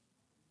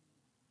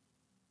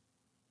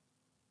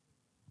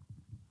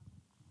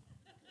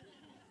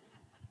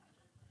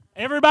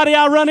 Everybody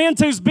I run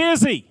into is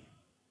busy.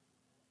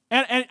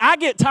 And I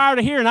get tired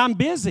of hearing I'm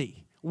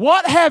busy.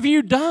 What have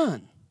you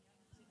done?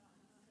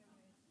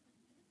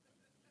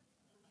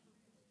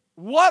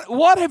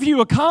 What have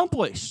you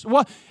accomplished?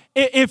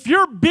 If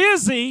you're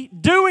busy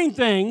doing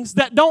things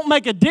that don't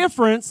make a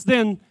difference,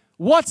 then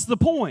what's the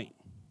point?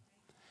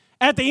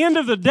 At the end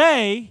of the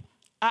day,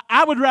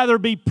 I would rather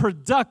be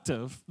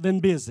productive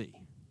than busy.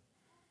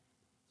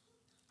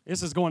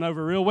 This is going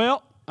over real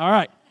well. All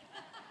right.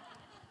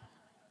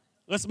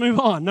 Let's move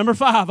on. Number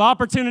 5,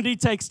 opportunity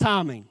takes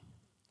timing.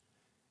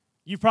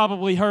 You've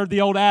probably heard the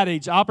old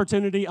adage,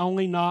 opportunity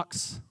only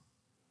knocks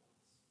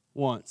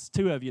once.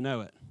 2 of you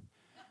know it.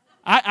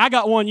 I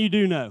got one you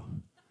do know.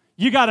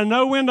 You got to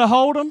know when to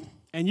hold them,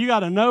 and you got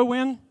to know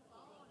when.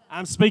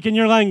 I'm speaking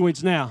your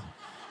language now.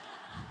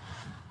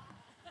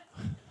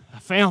 I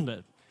found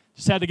it.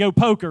 Just had to go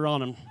poker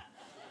on them.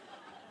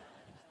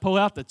 Pull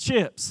out the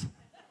chips,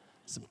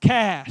 some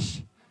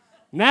cash.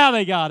 Now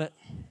they got it.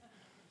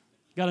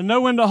 Got to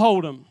know when to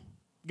hold them.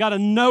 Got to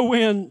know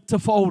when to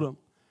fold them.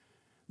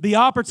 The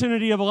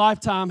opportunity of a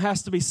lifetime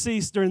has to be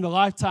seized during the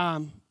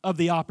lifetime of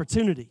the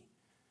opportunity.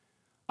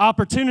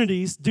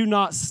 Opportunities do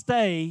not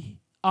stay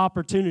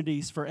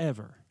opportunities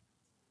forever.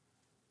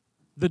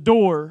 The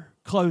door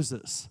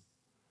closes.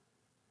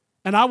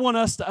 And I want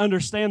us to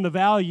understand the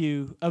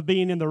value of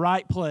being in the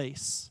right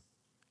place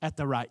at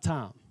the right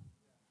time.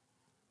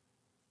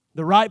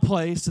 The right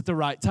place at the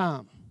right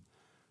time.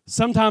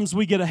 Sometimes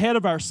we get ahead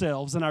of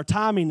ourselves and our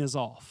timing is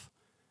off.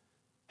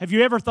 Have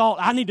you ever thought,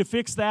 I need to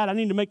fix that, I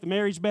need to make the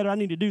marriage better, I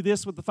need to do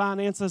this with the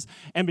finances,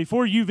 and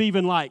before you've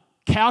even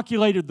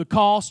calculated the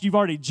cost, you've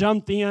already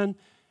jumped in,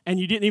 and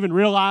you didn't even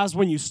realize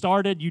when you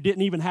started, you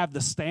didn't even have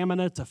the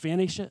stamina to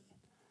finish it?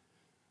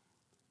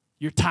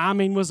 Your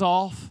timing was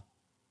off.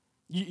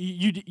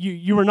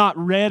 You were not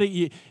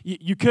ready.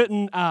 You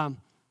couldn't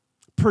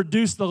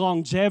produce the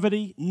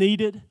longevity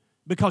needed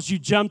because you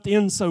jumped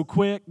in so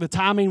quick. The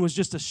timing was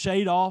just a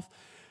shade off.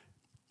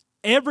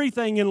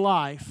 Everything in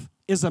life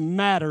is a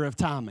matter of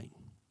timing.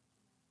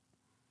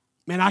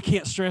 Man, I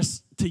can't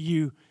stress to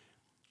you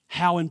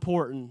how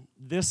important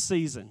this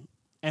season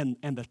and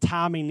the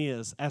timing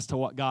is as to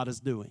what God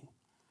is doing.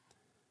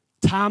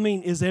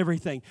 Timing is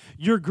everything.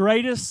 Your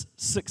greatest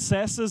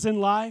successes in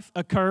life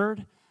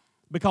occurred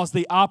because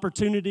the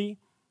opportunity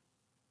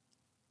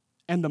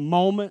and the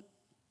moment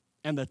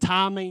and the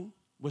timing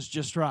was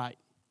just right.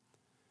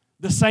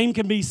 The same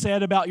can be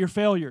said about your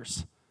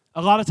failures.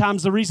 A lot of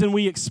times the reason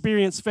we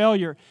experience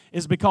failure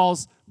is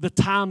because the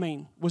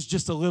timing was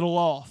just a little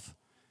off.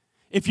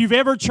 If you've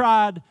ever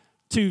tried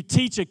to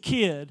teach a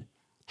kid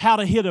how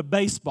to hit a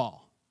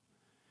baseball,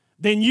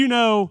 then you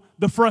know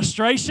the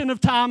frustration of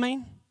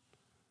timing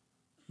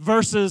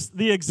versus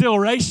the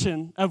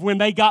exhilaration of when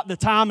they got the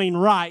timing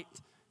right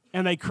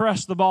and they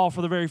crushed the ball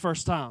for the very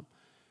first time.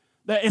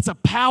 It's a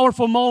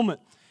powerful moment.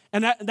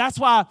 And that's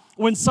why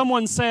when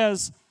someone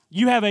says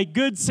you have a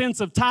good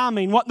sense of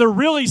timing, what they're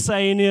really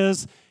saying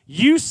is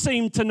you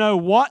seem to know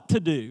what to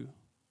do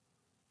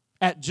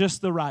at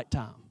just the right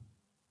time.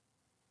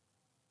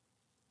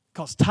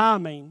 Because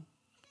timing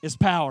is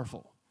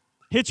powerful.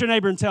 Hit your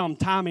neighbor and tell them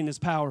timing is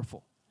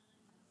powerful.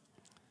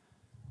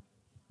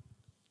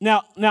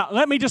 Now,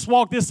 let me just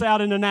walk this out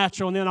in the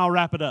natural and then I'll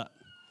wrap it up.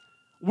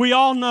 We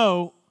all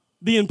know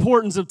the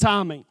importance of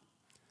timing.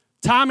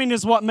 Timing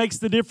is what makes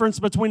the difference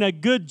between a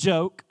good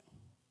joke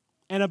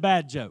and a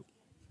bad joke.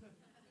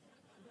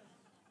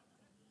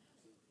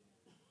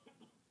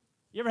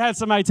 You ever had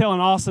somebody tell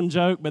an awesome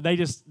joke, but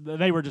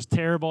they were just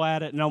terrible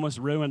at it and almost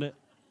ruined it?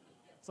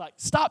 It's like,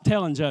 stop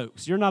telling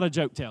jokes. You're not a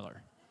joke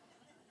teller.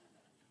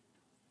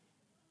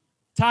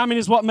 Timing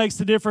is what makes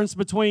the difference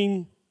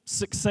between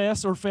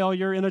success or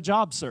failure in a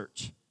job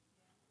search.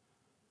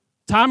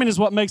 Timing is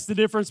what makes the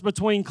difference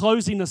between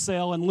closing a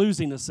sale and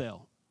losing a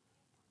sale.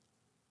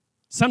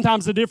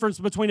 Sometimes the difference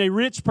between a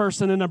rich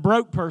person and a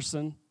broke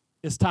person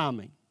is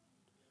timing.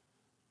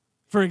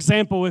 For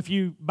example, if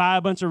you buy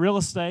a bunch of real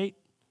estate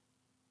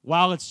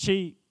while it's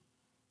cheap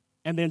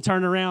and then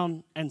turn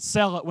around and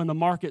sell it when the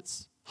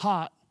market's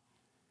hot,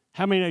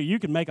 how many of you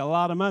can make a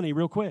lot of money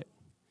real quick?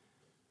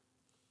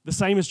 The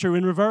same is true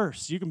in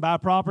reverse. You can buy a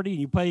property and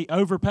you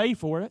overpay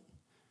for it.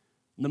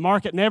 And the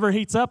market never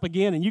heats up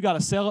again and you got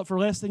to sell it for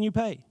less than you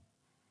pay.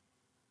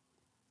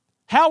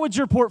 How would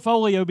your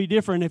portfolio be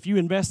different if you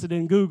invested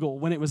in Google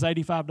when it was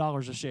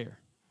 $85 a share?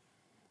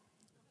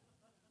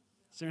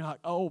 So you're like,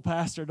 oh,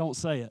 Pastor, don't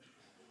say it.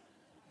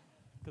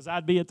 Because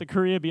I'd be at the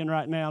Caribbean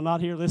right now, not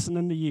here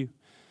listening to you.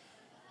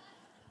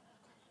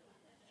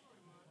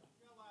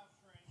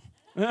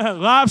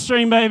 Live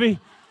stream, baby.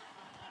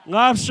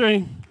 Live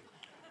stream.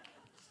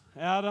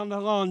 Out on the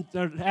lawn,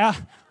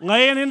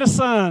 laying in the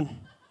sun.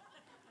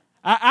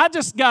 I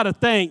just got to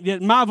think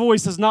that my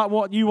voice is not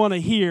what you want to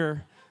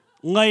hear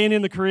laying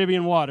in the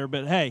Caribbean water,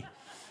 but hey.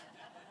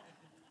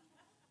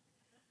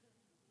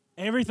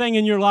 Everything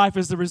in your life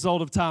is the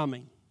result of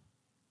timing.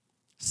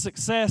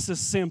 Success is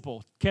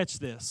simple. Catch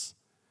this.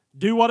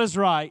 Do what is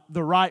right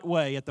the right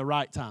way at the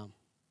right time.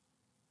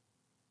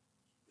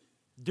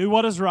 Do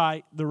what is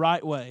right the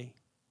right way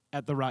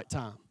at the right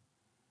time.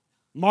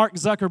 Mark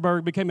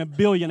Zuckerberg became a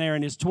billionaire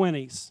in his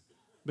 20s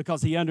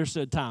because he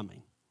understood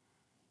timing.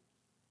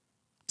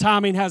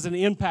 Timing has an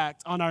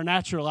impact on our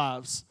natural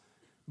lives.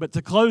 But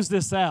to close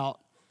this out,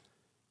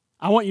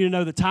 I want you to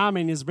know that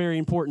timing is very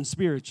important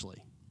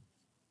spiritually.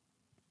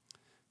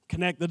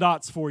 Connect the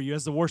dots for you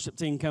as the worship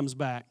team comes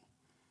back.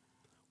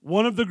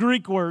 One of the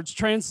Greek words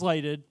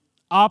translated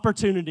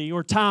opportunity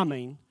or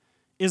timing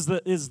is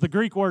the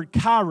Greek word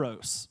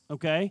kairos,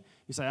 okay?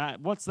 You say,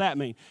 what's that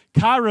mean?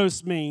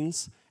 Kairos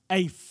means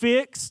a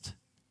fixed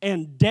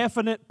and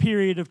definite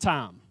period of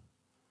time.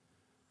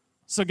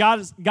 So God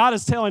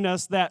is telling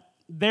us that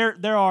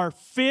there are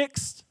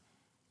fixed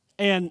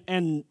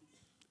and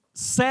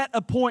set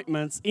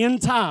appointments in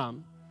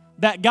time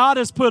that God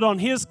has put on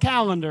His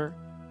calendar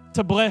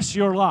to bless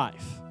your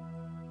life.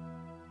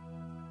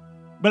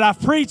 But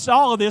I've preached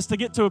all of this to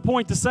get to a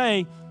point to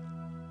say,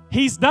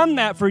 He's done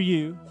that for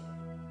you,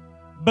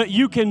 but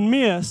you can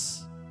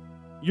miss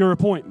your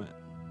appointment.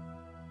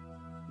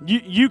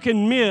 You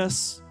can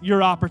miss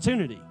your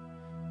opportunity.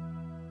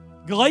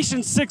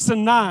 Galatians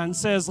 6:9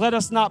 says, let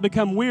us not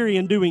become weary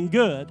in doing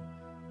good,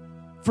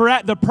 for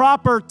at the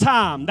proper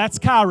time, that's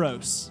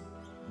kairos.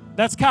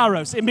 That's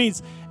kairos. It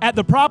means at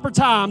the proper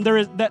time,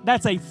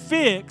 that's a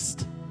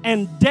fixed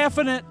and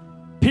definite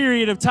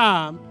period of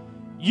time.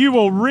 You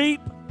will reap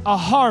a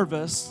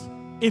harvest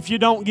if you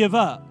don't give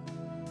up.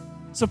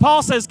 So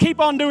Paul says, keep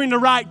on doing the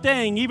right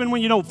thing even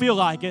when you don't feel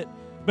like it,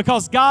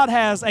 because God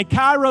has a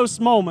kairos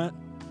moment,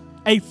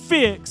 a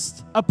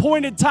fixed,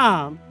 appointed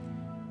time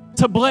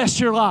to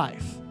bless your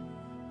life.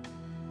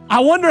 I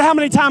wonder how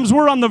many times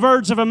we're on the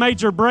verge of a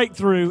major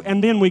breakthrough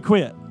and then we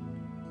quit.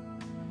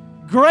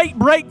 Great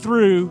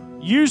breakthrough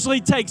usually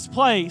takes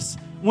place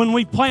when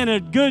we've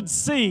planted good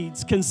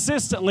seeds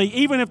consistently,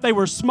 even if they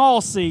were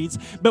small seeds,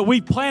 but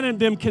we've planted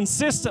them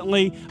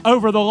consistently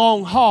over the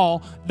long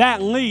haul.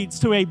 That leads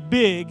to a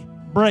big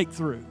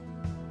breakthrough.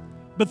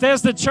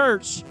 Bethesda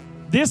Church,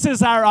 this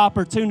is our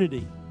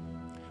opportunity.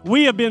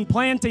 We have been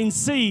planting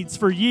seeds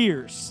for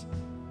years,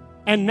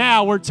 and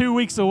now we're 2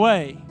 weeks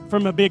away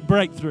from a big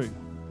breakthrough.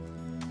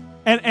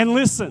 And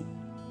listen,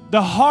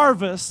 the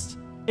harvest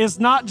is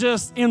not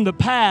just in the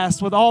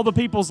past with all the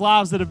people's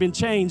lives that have been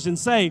changed and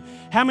saved.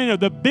 How many know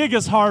the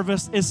biggest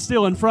harvest is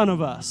still in front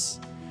of us?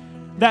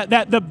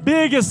 That the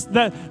biggest,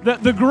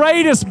 the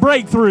greatest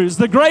breakthroughs,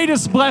 the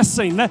greatest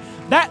blessing.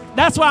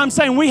 That's why I'm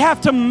saying we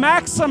have to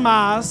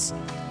maximize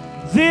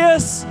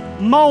this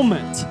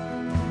moment.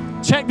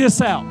 Check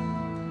this out.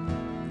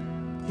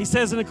 He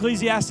says in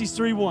Ecclesiastes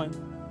 3:1,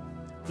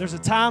 There's a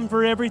time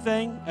for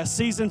everything, a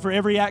season for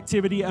every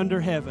activity under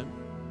heaven.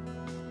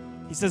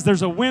 He says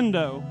there's a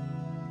window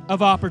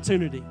of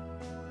opportunity.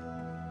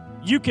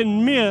 You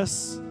can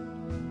miss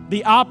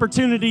the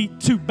opportunity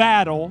to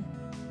battle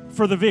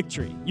for the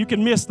victory. You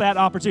can miss that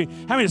opportunity.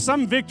 How many?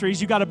 Some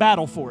victories, you got to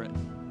battle for it.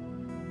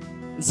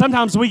 And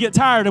sometimes we get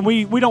tired and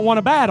we don't want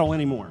to battle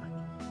anymore.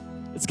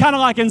 It's kind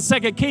of like in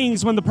 2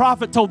 Kings when the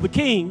prophet told the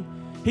king,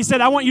 he said,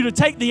 I want you to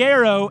take the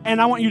arrow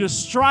and I want you to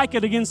strike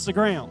it against the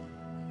ground.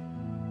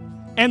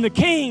 And the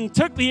king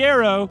took the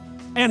arrow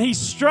and he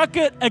struck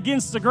it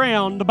against the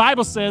ground, the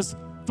Bible says,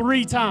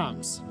 3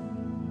 times.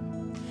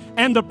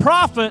 And the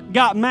prophet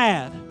got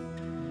mad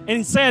and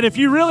he said, if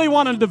you really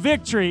wanted the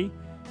victory,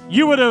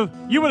 you would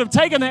have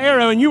taken the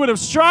arrow and you would have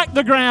struck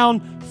the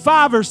ground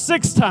 5 or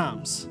 6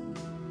 times.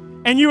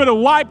 And you would have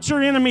wiped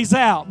your enemies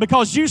out,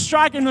 because you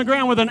striking the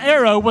ground with an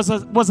arrow was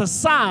a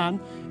sign.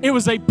 It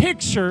was a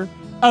picture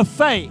of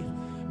faith.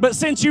 But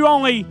since you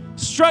only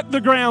struck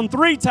the ground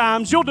 3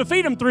 times, you'll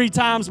defeat them 3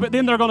 times, but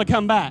then they're going to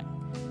come back.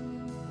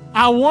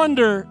 I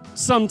wonder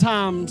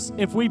sometimes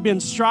if we've been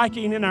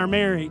striking in our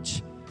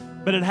marriage,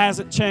 but it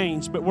hasn't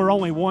changed, but we're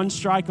only 1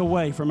 strike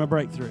away from a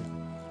breakthrough.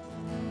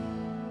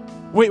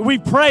 We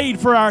prayed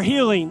for our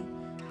healing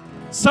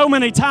so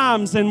many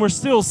times and we're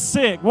still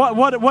sick.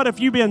 What if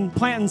you've been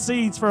planting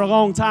seeds for a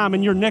long time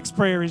and your next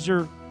prayer is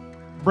your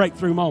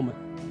breakthrough moment?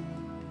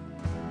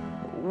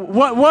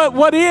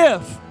 What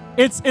if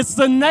it's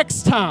the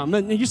next time?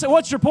 And you say,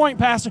 what's your point,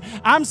 Pastor?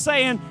 I'm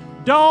saying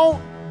don't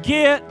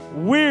get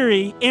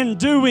weary in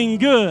doing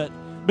good,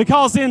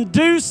 because in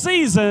due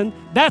season,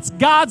 that's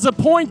God's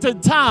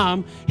appointed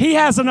time. He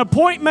has an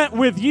appointment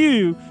with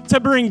you to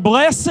bring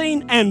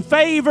blessing and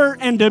favor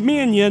and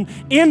dominion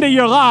into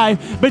your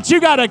life, but you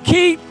got to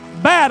keep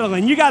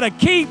battling. You got to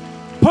keep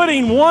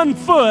putting 1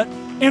 foot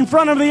in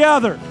front of the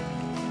other.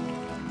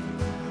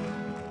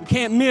 We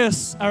can't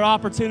miss our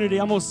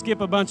opportunity. I'm going to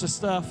skip a bunch of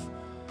stuff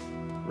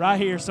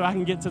right here so I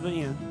can get to the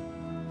end.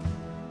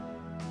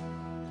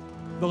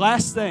 The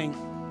last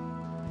thing,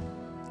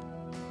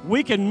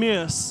 we can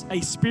miss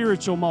a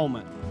spiritual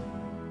moment.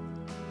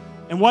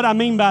 And what I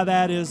mean by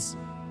that is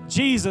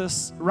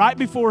Jesus, right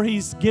before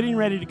he's getting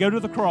ready to go to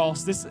the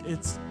cross,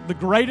 it's the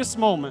greatest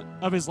moment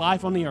of his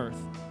life on the earth.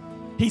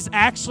 He's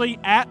actually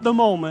at the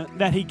moment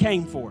that he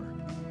came for.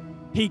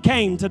 He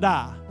came to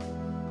die.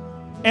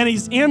 And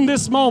he's in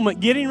this moment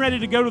getting ready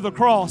to go to the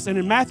cross. And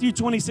in Matthew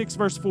 26,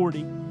 verse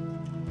 40, it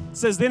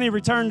says, then he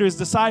returned to his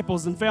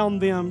disciples and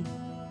found them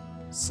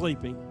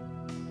sleeping.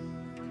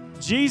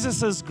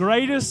 Jesus'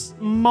 greatest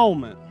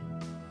moment,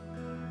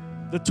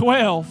 the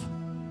 12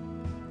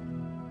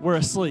 were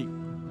asleep.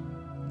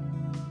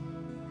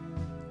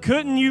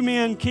 Couldn't you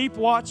men keep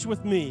watch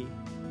with me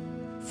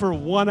for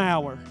 1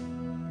 hour?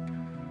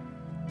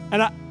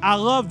 And I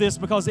love this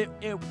because it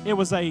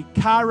was a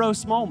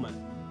kairos moment.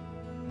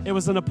 It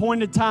was an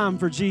appointed time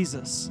for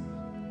Jesus.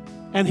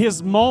 And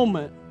his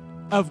moment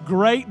of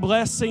great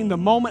blessing, the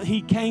moment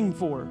he came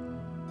for,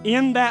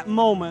 in that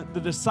moment,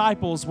 the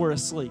disciples were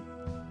asleep.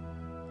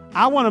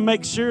 I want to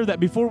make sure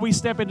that before we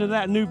step into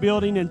that new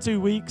building in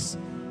 2 weeks,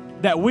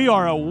 that we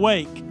are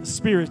awake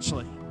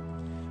spiritually.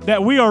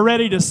 That we are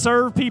ready to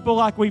serve people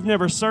like we've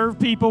never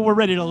served people. We're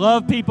ready to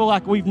love people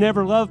like we've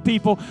never loved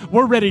people.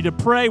 We're ready to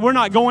pray. We're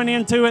not going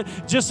into it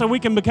just so we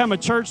can become a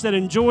church that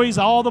enjoys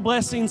all the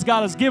blessings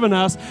God has given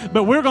us,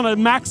 but we're going to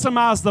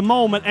maximize the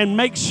moment and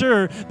make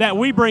sure that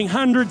we bring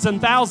hundreds and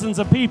thousands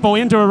of people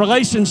into a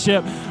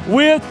relationship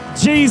with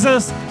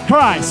Jesus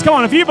Christ. Come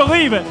on, if you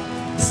believe it,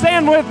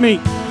 stand with me.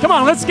 Come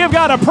on, let's give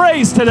God a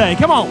praise today.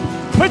 Come on,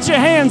 put your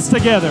hands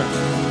together.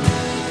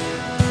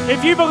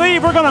 If you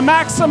believe we're going to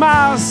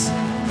maximize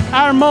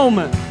our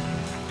moment.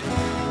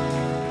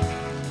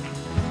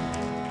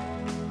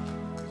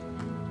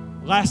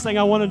 Last thing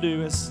I want to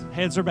do is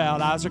heads are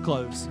bowed, eyes are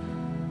closed.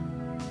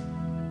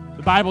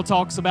 The Bible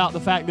talks about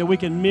the fact that we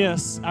can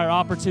miss our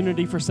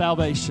opportunity for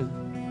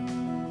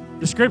salvation.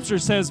 The scripture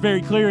says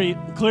very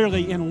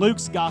clearly in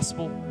Luke's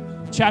gospel,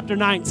 chapter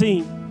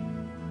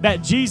 19,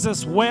 that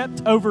Jesus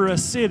wept over a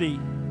city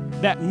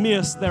that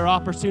missed their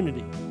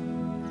opportunity.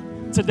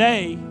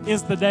 Today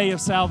is the day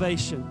of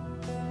salvation.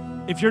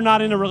 If you're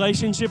not in a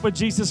relationship with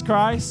Jesus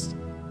Christ,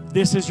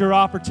 this is your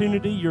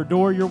opportunity, your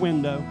door, your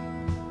window.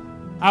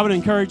 I would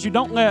encourage you,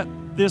 don't let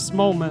this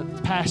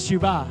moment pass you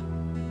by.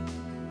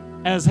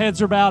 As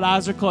heads are bowed,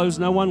 eyes are closed,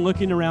 no one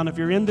looking around. If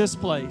you're in this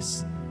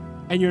place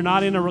and you're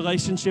not in a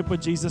relationship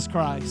with Jesus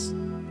Christ,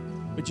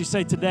 but you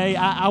say, today,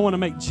 I want to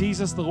make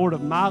Jesus the Lord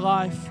of my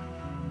life.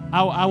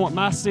 I want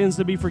my sins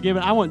to be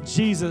forgiven. I want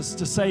Jesus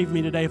to save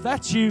me today. If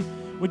that's you,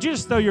 would you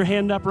just throw your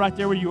hand up right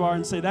there where you are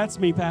and say, that's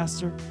me,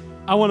 Pastor.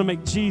 I want to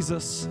make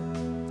Jesus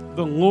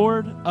the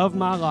Lord of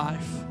my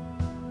life.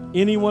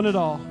 Anyone at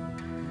all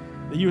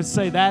that you would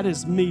say, that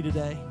is me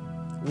today.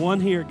 One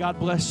here, God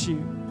bless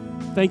you.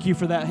 Thank you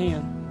for that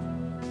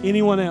hand.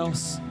 Anyone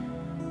else?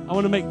 I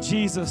want to make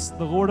Jesus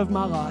the Lord of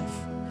my life.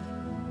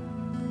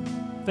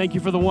 Thank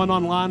you for the one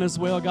online as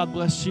well. God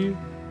bless you.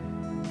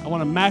 I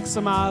want to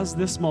maximize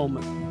this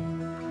moment.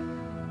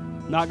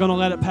 Not going to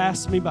let it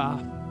pass me by.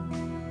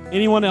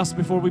 Anyone else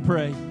before we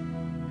pray?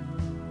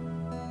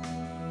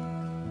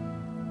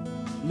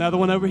 Another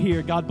one over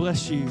here. God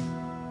bless you.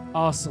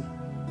 Awesome.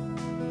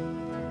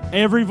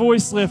 Every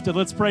voice lifted.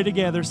 Let's pray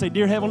together. Say,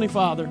 Dear Heavenly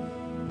Father,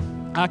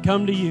 I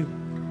come to you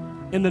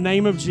in the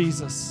name of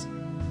Jesus.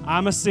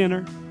 I'm a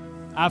sinner.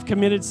 I've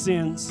committed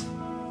sins.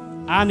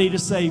 I need a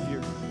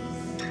Savior.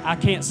 I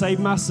can't save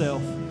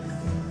myself.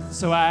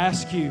 So I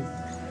ask you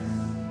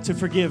to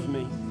forgive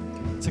me,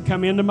 to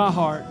come into my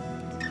heart,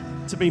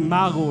 to be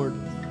my Lord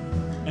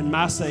and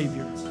my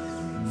Savior.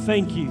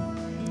 Thank you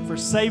for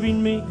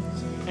saving me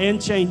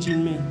and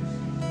changing me.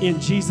 In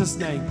Jesus'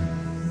 name,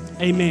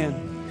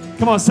 amen.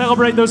 Come on,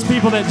 celebrate those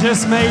people that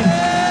just made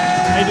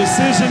a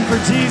decision for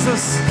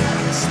Jesus.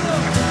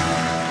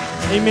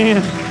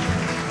 Amen.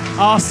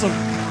 Awesome.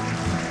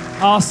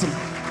 Awesome.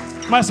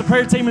 I'm asking the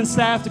prayer team and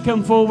staff to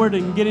come forward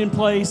and get in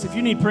place. If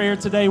you need prayer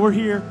today, we're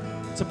here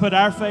to put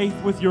our faith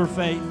with your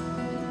faith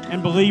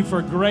and believe for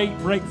a great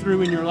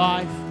breakthrough in your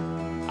life.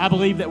 I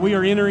believe that we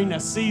are entering a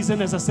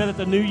season, as I said at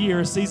the new year,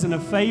 a season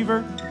of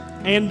favor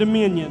and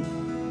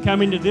dominion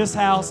coming to this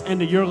house and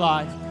to your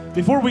life.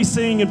 Before we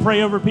sing and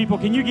pray over people,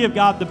 can you give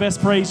God the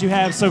best praise you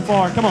have so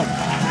far? Come on.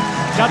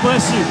 God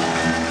bless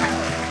you.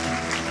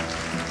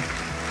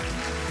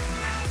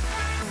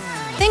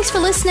 Thanks for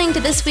listening to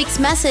this week's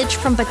message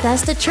from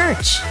Bethesda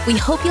Church. We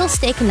hope you'll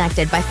stay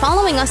connected by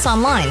following us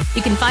online.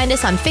 You can find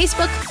us on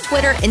Facebook,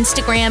 Twitter,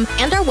 Instagram,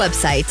 and our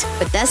website,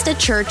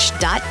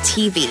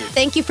 BethesdaChurch.tv.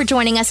 Thank you for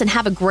joining us and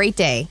have a great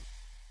day.